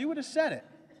 She would have said it.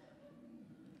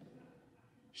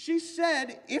 She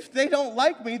said, if they don't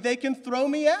like me, they can throw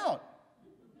me out.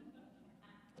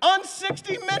 On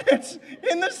 60 Minutes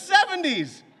in the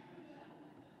 70s.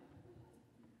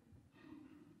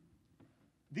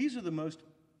 These are the most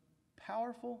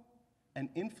powerful and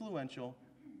influential,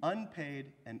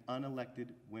 unpaid and unelected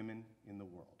women in the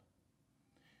world.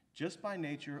 Just by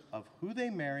nature of who they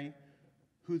marry,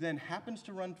 who then happens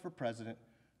to run for president,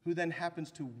 who then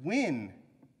happens to win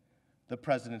the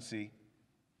presidency,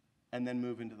 and then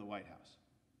move into the White House.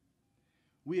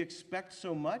 We expect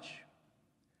so much.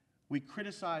 We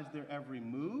criticize their every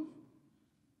move.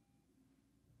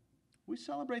 We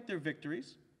celebrate their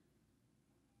victories.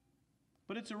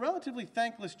 But it's a relatively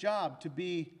thankless job to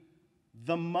be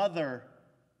the mother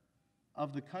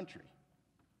of the country,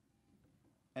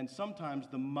 and sometimes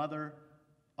the mother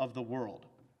of the world.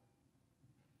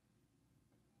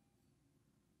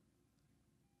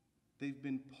 They've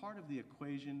been part of the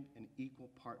equation and equal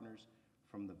partners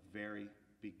from the very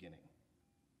beginning.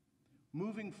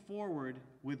 Moving forward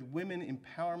with women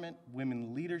empowerment,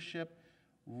 women leadership,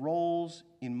 roles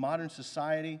in modern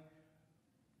society,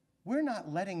 we're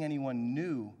not letting anyone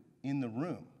new in the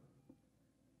room.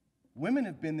 Women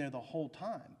have been there the whole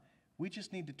time. We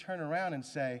just need to turn around and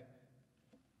say,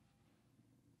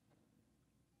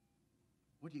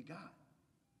 what do you got?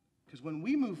 Because when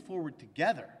we move forward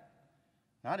together,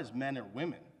 not as men or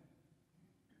women,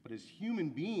 but as human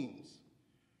beings,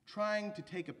 trying to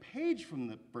take a page from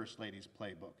the First Lady's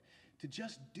playbook, to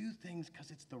just do things because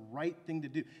it's the right thing to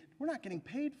do. We're not getting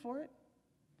paid for it.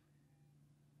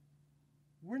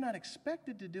 We're not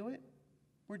expected to do it.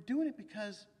 We're doing it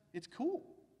because it's cool.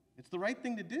 It's the right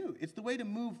thing to do. It's the way to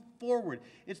move forward.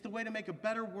 It's the way to make a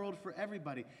better world for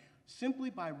everybody,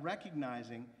 simply by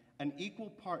recognizing an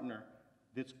equal partner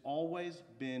that's always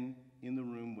been in the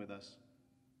room with us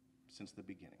since the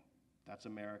beginning. That's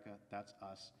America. That's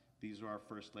us. These are our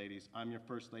First Ladies. I'm your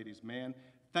First Lady's man.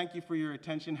 Thank you for your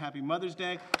attention. Happy Mother's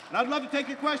Day. And I'd love to take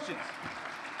your questions.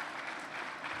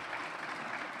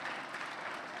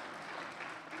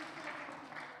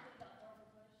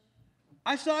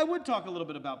 I said I would talk a little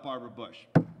bit about Barbara Bush.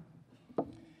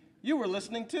 You were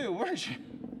listening too, weren't you?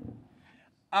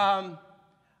 I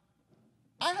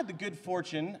had the good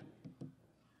fortune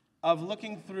of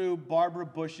looking through Barbara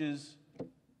Bush's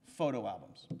photo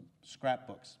albums,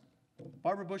 scrapbooks.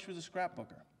 Barbara Bush was a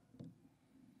scrapbooker.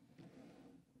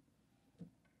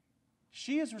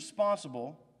 She is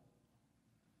responsible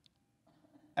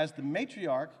as the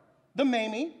matriarch, the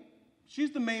Mamie.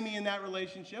 She's the Mamie in that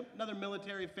relationship, another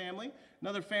military family,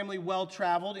 another family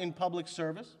well-traveled in public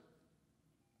service.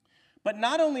 But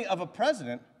not only of a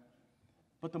president,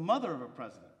 but the mother of a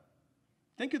president.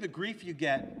 Think of the grief you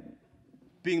get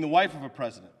being the wife of a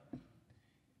president,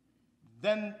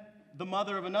 then the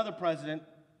mother of another president,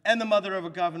 and the mother of a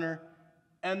governor,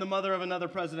 and the mother of another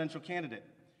presidential candidate.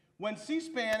 When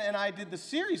C-SPAN and I did the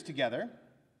series together,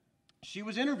 she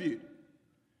was interviewed.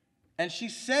 And she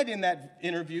said in that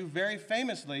interview, very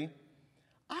famously,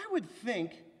 I would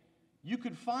think you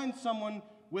could find someone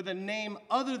with a name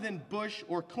other than Bush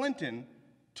or Clinton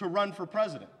to run for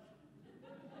president.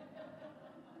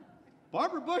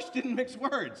 Barbara Bush didn't mix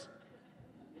words.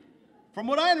 From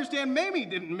what I understand, Mamie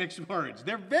didn't mix words.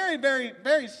 They're very, very,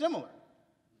 very similar.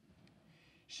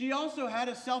 She also had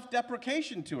a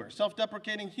self-deprecation to her,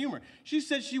 self-deprecating humor. She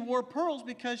said she wore pearls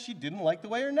because she didn't like the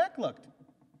way her neck looked.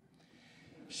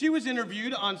 She was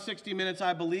interviewed on 60 Minutes,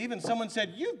 I believe, and someone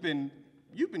said, you've been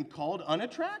called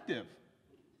unattractive.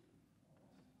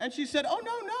 And she said, oh,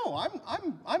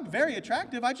 no, I'm very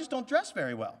attractive. I just don't dress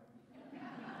very well.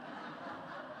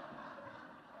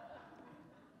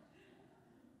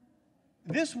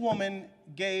 This woman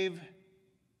gave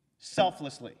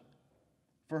selflessly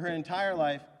for her entire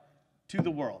life to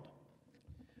the world.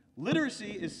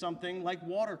 Literacy is something like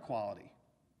water quality.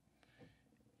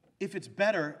 If it's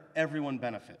better, everyone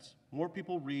benefits. More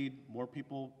people read, more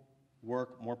people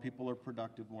work, more people are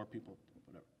productive, more people,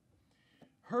 whatever.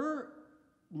 Her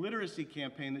literacy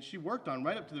campaign that she worked on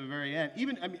right up to the very end,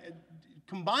 even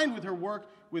combined with her work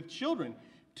with children,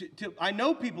 I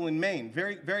know people in Maine,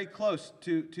 very, very close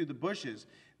to the Bushes,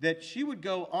 that she would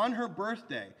go on her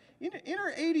birthday, in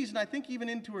her 80s and I think even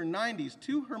into her 90s,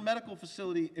 to her medical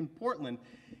facility in Portland,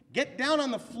 get down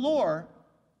on the floor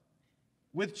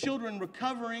with children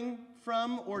recovering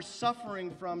from or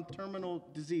suffering from terminal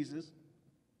diseases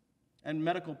and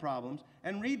medical problems,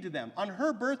 and read to them on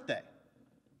her birthday.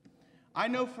 I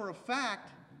know for a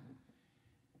fact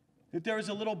that there was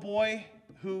a little boy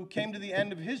who came to the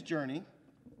end of his journey,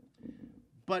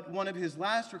 but one of his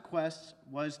last requests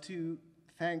was to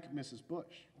thank Mrs. Bush.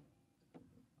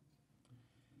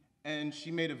 And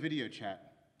she made a video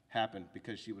chat happen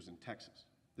because she was in Texas.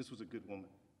 This was a good woman.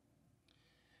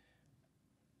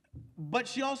 But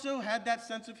she also had that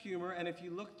sense of humor, and if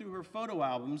you look through her photo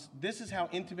albums, this is how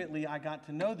intimately I got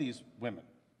to know these women.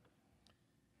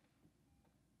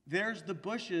 There's the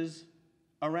Bushes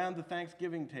around the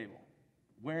Thanksgiving table,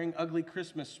 wearing ugly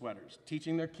Christmas sweaters,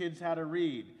 teaching their kids how to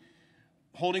read,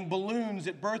 holding balloons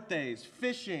at birthdays,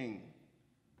 fishing,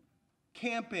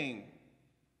 camping.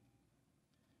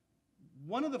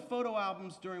 One of the photo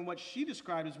albums during what she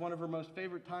described as one of her most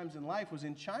favorite times in life was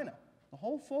in China. The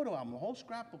whole photo album, the whole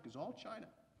scrapbook is all China.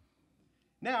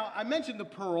 Now, I mentioned the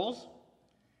pearls,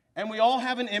 and we all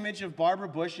have an image of Barbara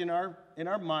Bush in our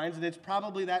minds, and it's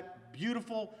probably that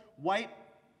beautiful white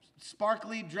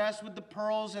sparkly dress with the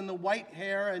pearls and the white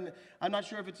hair, and I'm not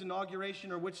sure if it's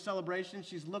inauguration or which celebration.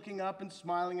 She's looking up and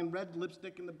smiling and red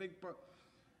lipstick and the big pearl.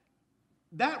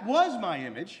 That was my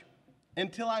image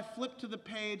until I flipped to the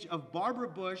page of Barbara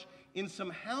Bush in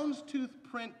some houndstooth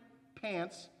print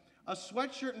pants, a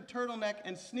sweatshirt and turtleneck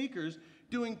and sneakers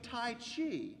doing Tai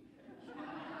Chi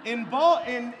in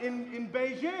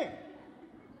Beijing.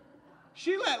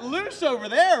 She let loose over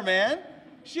there, man.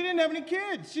 She didn't have any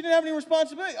kids. She didn't have any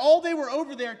responsibility. All they were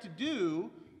over there to do,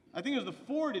 I think it was the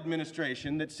Ford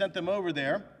administration that sent them over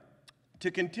there to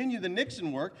continue the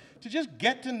Nixon work, to just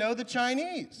get to know the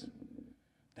Chinese.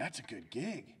 That's a good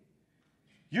gig.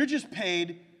 You're just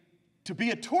paid to be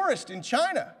a tourist in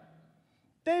China.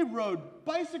 They rode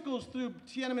bicycles through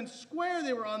Tiananmen Square.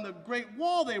 They were on the Great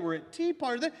Wall. They were at tea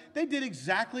parties. They did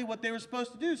exactly what they were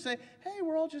supposed to do, say, hey,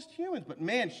 we're all just humans. But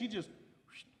man, she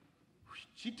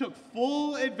took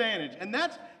full advantage. And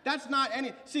that's not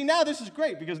any, see, now this is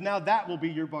great, because now that will be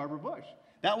your Barbara Bush.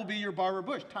 That will be your Barbara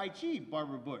Bush. Tai Chi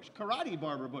Barbara Bush. Karate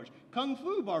Barbara Bush. Kung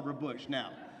Fu Barbara Bush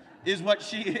now is what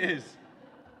she is.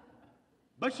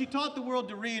 But she taught the world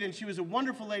to read, and she was a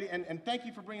wonderful lady, and thank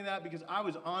you for bringing that up, because I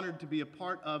was honored to be a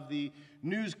part of the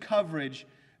news coverage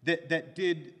that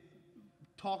did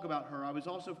talk about her. I was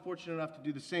also fortunate enough to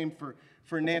do the same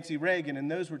for Nancy Reagan, and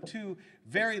those were two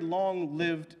very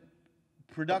long-lived,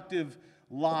 productive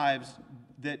lives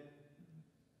that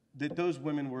those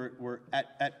women were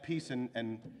at peace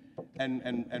and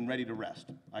ready to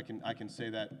rest. I can say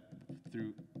that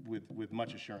with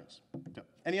much assurance. So,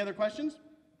 any other questions?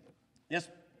 Yes?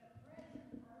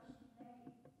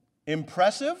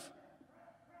 Impressive?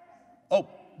 Oh,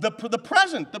 the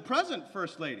present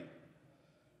First Lady.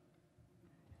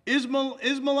 Is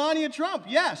Melania Trump?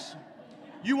 Yes.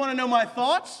 You want to know my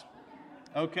thoughts?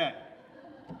 Okay.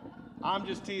 I'm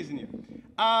just teasing you.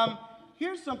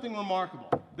 Here's something remarkable.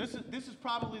 This is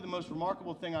probably the most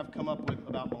remarkable thing I've come up with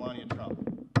about Melania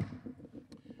Trump.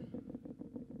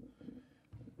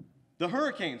 The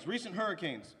hurricanes, recent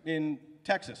hurricanes in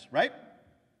Texas, right?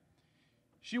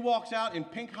 She walks out in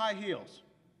pink high heels,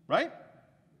 right?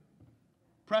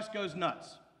 Press goes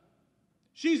nuts.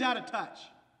 She's out of touch.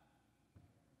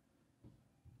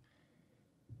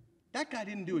 That guy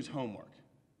didn't do his homework,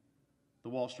 the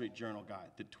Wall Street Journal guy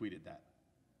that tweeted that.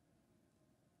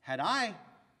 Had I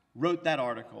wrote that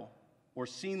article or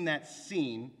seen that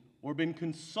scene or been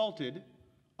consulted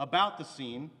about the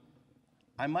scene,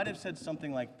 I might have said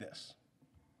something like this.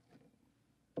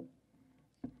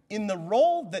 In the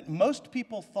role that most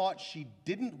people thought she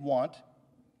didn't want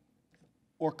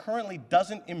or currently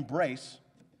doesn't embrace,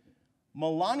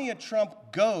 Melania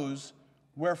Trump goes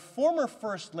where former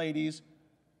first ladies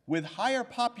with higher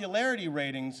popularity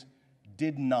ratings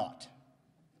did not.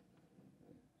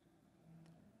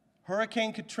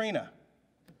 Hurricane Katrina,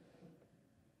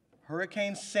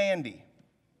 Hurricane Sandy,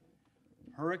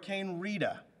 Hurricane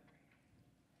Rita,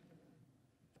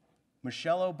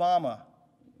 Michelle Obama,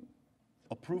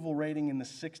 approval rating in the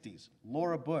 60s.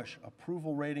 Laura Bush,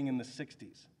 approval rating in the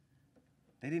 60s.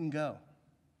 They didn't go.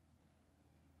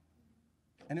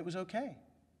 And it was okay.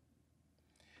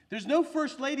 There's no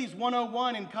First Ladies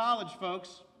 101 in college,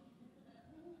 folks.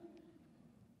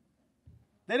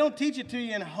 They don't teach it to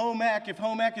you in home ec, if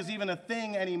home ec is even a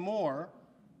thing anymore.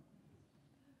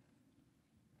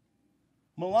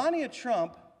 Melania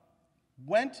Trump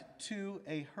went to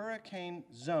a hurricane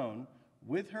zone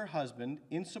with her husband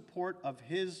in support of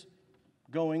his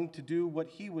going to do what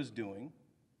he was doing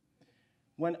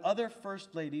when other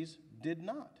first ladies did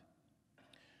not.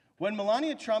 When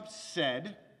Melania Trump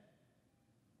said,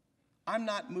 "I'm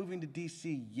not moving to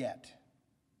D.C. yet,"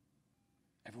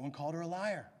 everyone called her a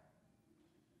liar.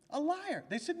 A liar.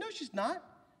 They said, "No, she's not.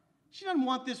 She doesn't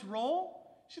want this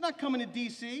role. She's not coming to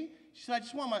D.C. She said, I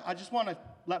just want to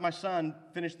let my son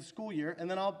finish the school year, and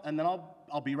then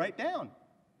I'll be right down."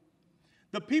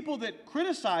 The people that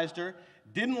criticized her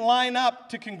didn't line up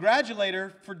to congratulate her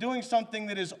for doing something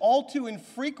that is all too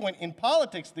infrequent in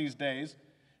politics these days,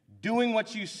 doing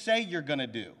what you say you're going to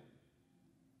do.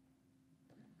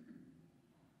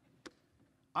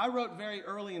 I wrote very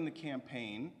early in the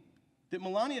campaign that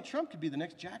Melania Trump could be the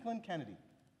next Jacqueline Kennedy.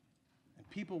 And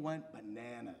people went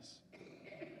bananas.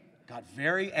 Got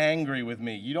very angry with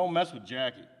me. You don't mess with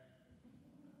Jackie.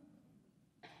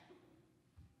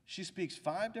 She speaks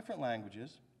 5 different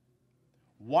languages,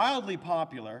 wildly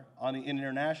popular on the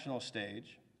international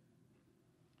stage,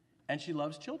 and she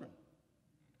loves children.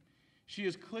 She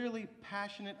is clearly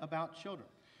passionate about children.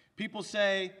 People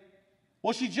say,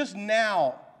 well, she just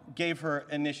now gave her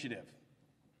initiative.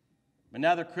 But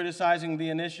now they're criticizing the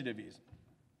initiative.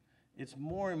 It's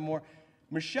more and more.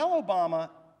 Michelle Obama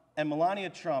and Melania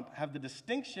Trump have the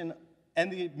distinction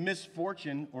and the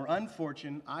misfortune, or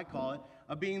unfortune, I call it,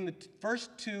 of being the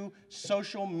first 2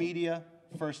 social media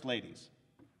first ladies.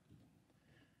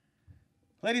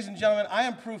 Ladies and gentlemen, I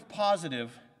am proof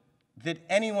positive that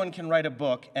anyone can write a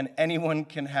book and anyone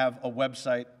can have a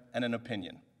website and an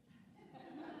opinion.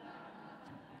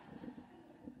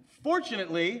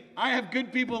 Fortunately, I have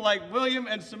good people like William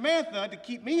and Samantha to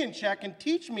keep me in check and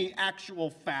teach me actual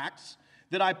facts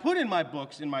that I put in my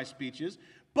books, in my speeches.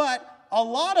 But a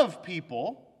lot of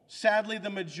people, sadly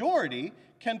the majority,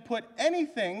 can put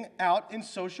anything out in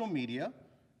social media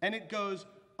and it goes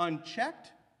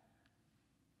unchecked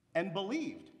and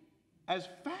believed as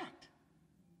fact.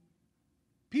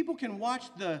 People can watch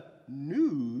the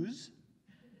news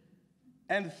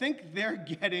and think they're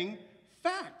getting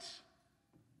facts.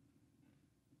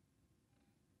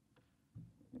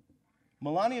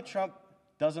 Melania Trump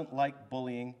doesn't like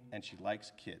bullying, and she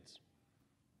likes kids.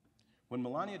 When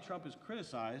Melania Trump is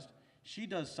criticized, she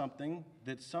does something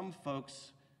that some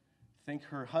folks think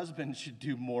her husband should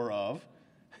do more of,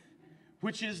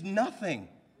 which is nothing.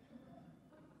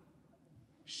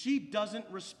 She doesn't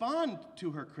respond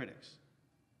to her critics.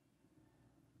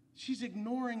 She's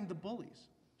ignoring the bullies.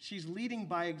 She's leading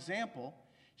by example.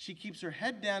 She keeps her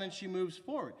head down and she moves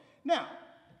forward. Now,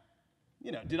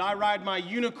 did I ride my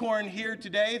unicorn here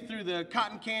today through the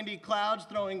cotton candy clouds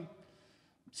throwing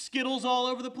Skittles all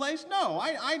over the place? No,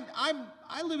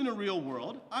 I live in a real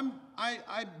world.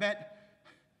 I bet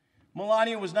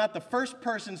Melania was not the first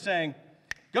person saying,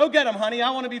 "Go get him, honey,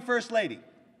 I want to be first lady."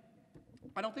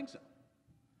 I don't think so.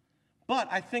 But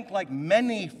I think like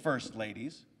many first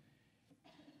ladies,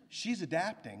 she's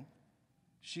adapting.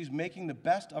 She's making the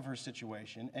best of her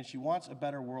situation, and she wants a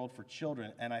better world for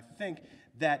children. And I think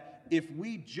that if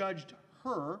we judged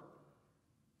her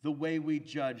the way we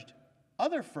judged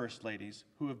other first ladies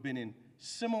who have been in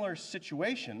similar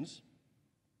situations,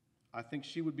 I think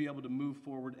she would be able to move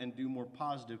forward and do more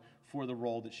positive for the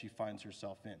role that she finds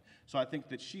herself in. So I think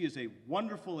that she is a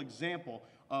wonderful example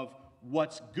of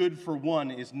what's good for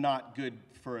one is not good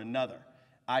for another.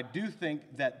 I do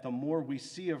think that the more we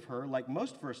see of her, like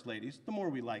most first ladies, the more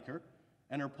we like her,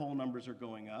 and her poll numbers are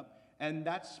going up. And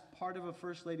that's part of a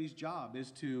first lady's job,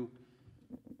 is to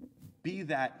be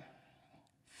that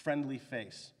friendly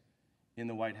face in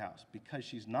the White House, because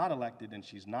she's not elected and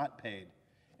she's not paid.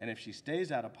 And if she stays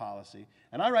out of policy,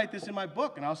 and I write this in my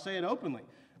book, and I'll say it openly,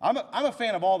 I'm a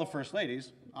fan of all the first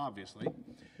ladies, obviously,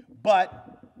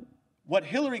 but what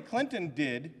Hillary Clinton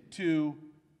did to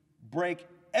break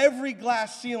every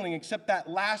glass ceiling except that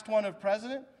last one of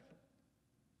president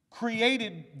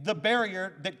created the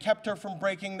barrier that kept her from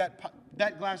breaking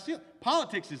that glass ceiling.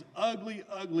 Politics is ugly,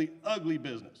 ugly, ugly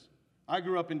business. I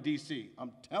grew up in D.C.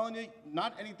 I'm telling you,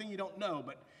 not anything you don't know,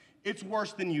 but it's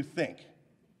worse than you think,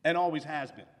 and always has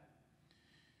been.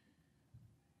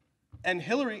 And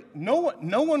Hillary, no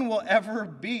one will ever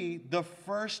be the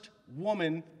first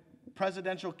woman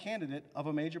presidential candidate of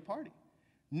a major party.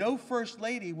 No first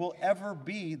lady will ever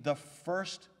be the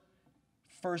first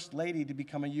lady to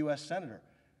become a U.S. senator,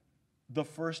 the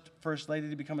first lady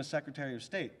to become a Secretary of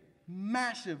State.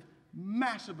 Massive,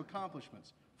 massive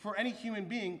accomplishments for any human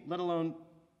being, let alone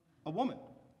a woman.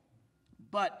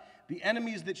 But the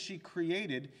enemies that she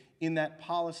created in that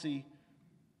policy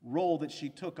role that she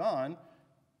took on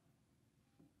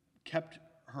kept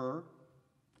her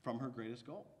from her greatest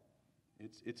goal.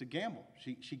 It's a gamble.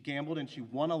 She gambled and she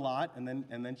won a lot, and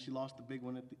then she lost the big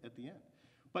one at the end.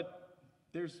 But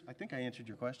I think I answered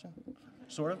your question,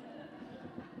 sort of.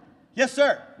 Yes,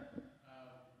 sir.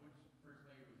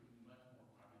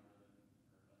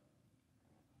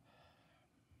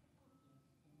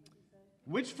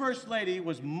 Which first lady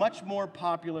was much more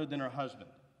popular than her husband?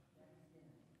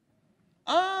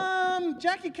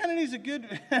 Jackie Kennedy's a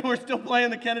good. We're still playing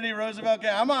the Kennedy Roosevelt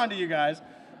game. I'm on to you guys.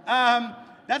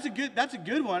 That's a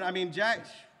good one. I mean,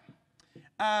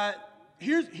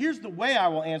 here's the way I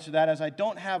will answer that, as I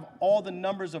don't have all the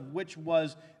numbers of which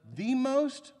was the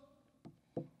most.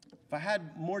 If I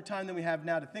had more time than we have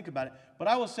now to think about it, but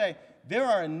I will say there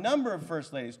are a number of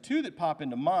first ladies, two that pop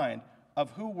into mind,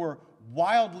 of who were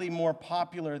wildly more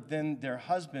popular than their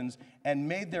husbands and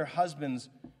made their husbands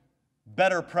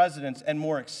better presidents and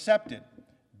more accepted.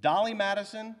 Dolly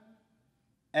Madison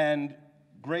and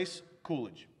Grace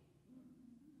Coolidge.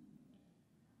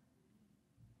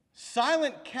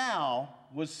 Silent Cal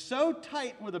was so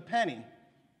tight with a penny,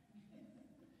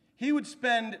 he would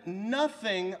spend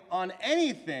nothing on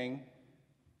anything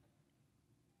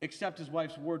except his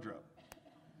wife's wardrobe.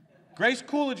 Grace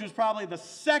Coolidge was probably the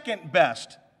second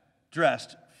best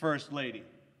dressed first lady,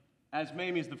 as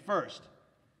Mamie's the first.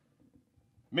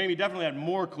 Mamie definitely had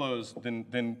more clothes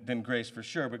than Grace for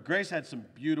sure, but Grace had some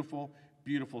beautiful,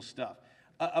 beautiful stuff.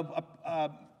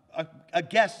 A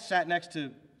guest sat next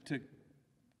to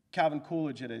Calvin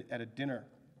Coolidge at a dinner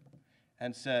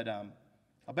and said,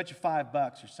 I'll bet you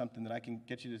 $5 or something that I can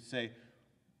get you to say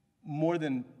more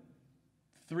than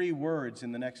 3 words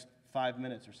in the next 5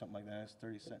 minutes or something like that. That's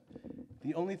 30 cents.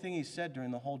 The only thing he said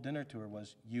during the whole dinner tour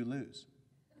was, "You lose."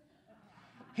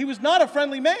 He was not a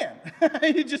friendly man.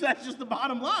 That's just the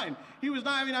bottom line. He was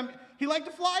not, he liked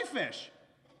to fly fish.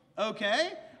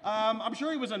 Okay? I'm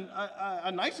sure he was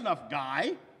a nice enough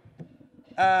guy.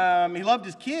 He loved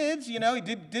his kids, he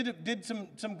did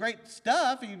some great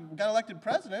stuff. He got elected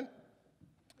president.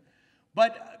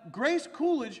 But Grace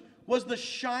Coolidge was the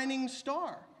shining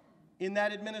star in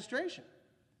that administration.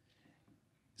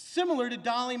 Similar to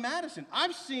Dolly Madison.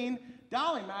 I've seen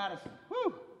Dolly Madison.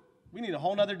 Whew, we need a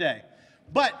whole nother day.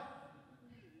 But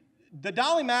the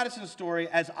Dolly Madison story,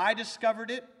 as I discovered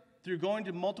it through going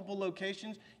to multiple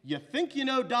locations, you think you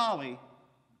know Dolly,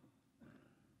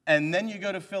 and then you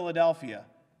go to Philadelphia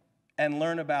and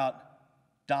learn about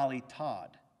Dolly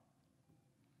Todd.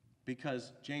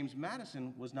 Because James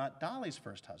Madison was not Dolly's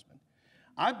first husband.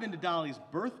 I've been to Dolly's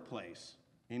birthplace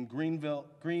in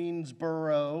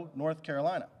Greensboro, North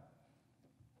Carolina.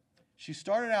 She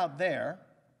started out there.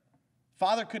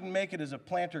 Father couldn't make it as a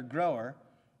planter-grower,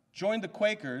 joined the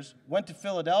Quakers, went to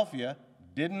Philadelphia,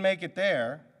 didn't make it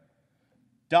there.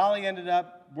 Dolly ended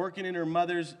up working in her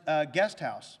mother's guest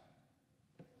house.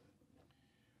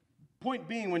 Point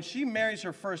being, when she marries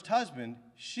her first husband,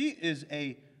 she is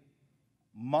a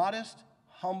modest,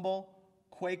 humble,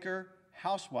 Quaker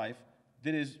housewife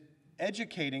that is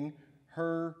educating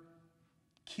her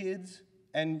kids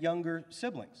and younger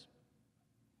siblings.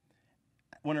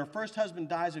 When her first husband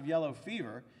dies of yellow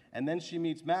fever, and then she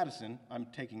meets Madison, I'm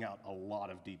taking out a lot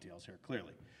of details here,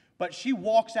 clearly, but she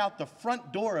walks out the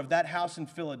front door of that house in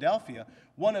Philadelphia,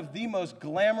 one of the most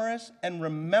glamorous and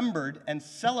remembered and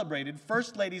celebrated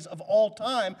first ladies of all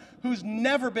time, who's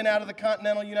never been out of the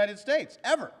continental United States,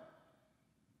 ever.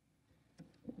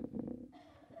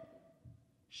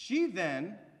 She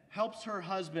then helps her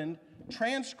husband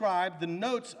transcribe the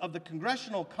notes of the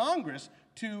Congressional Congress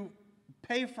to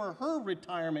pay for her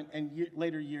retirement and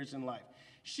later years in life.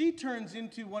 She turns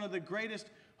into one of the greatest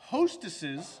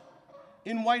hostesses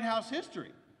in White House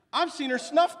history. I've seen her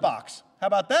snuff box. How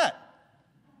about that?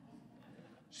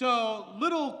 So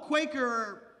little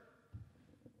Quaker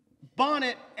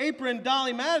bonnet, apron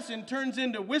Dolly Madison turns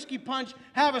into whiskey punch,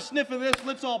 have a sniff of this,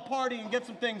 let's all party and get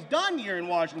some things done here in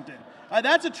Washington.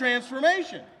 That's a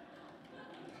transformation.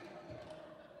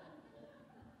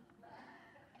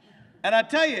 And I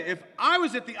tell you, if I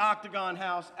was at the Octagon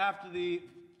House after the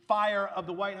fire of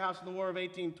the White House in the War of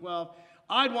 1812,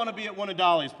 I'd want to be at one of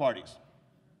Dolly's parties,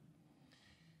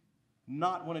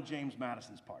 not one of James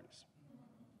Madison's parties.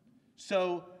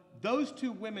 So those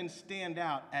two women stand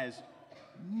out as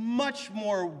much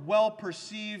more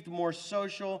well-perceived, more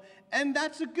social, and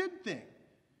that's a good thing.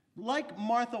 like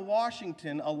Martha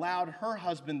Washington allowed her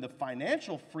husband the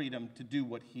financial freedom to do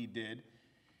what he did,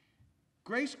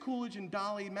 Grace Coolidge and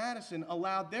Dolly Madison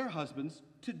allowed their husbands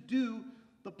to do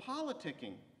the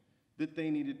politicking that they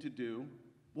needed to do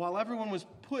while everyone was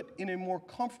put in a more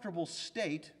comfortable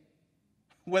state,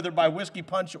 whether by whiskey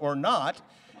punch or not,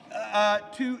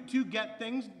 to get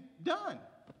things done.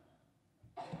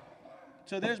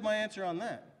 So there's my answer on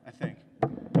that, I think.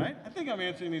 Right? I think I'm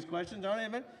answering these questions,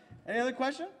 aren't I? Any other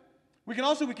question? We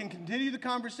can continue the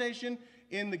conversation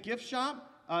in the gift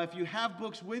shop. If you have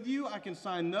books with you, I can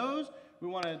sign those. We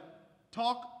want to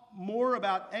talk more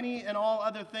about any and all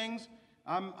other things.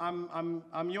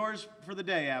 I'm yours for the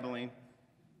day, Abilene.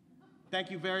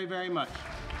 Thank you very, very much.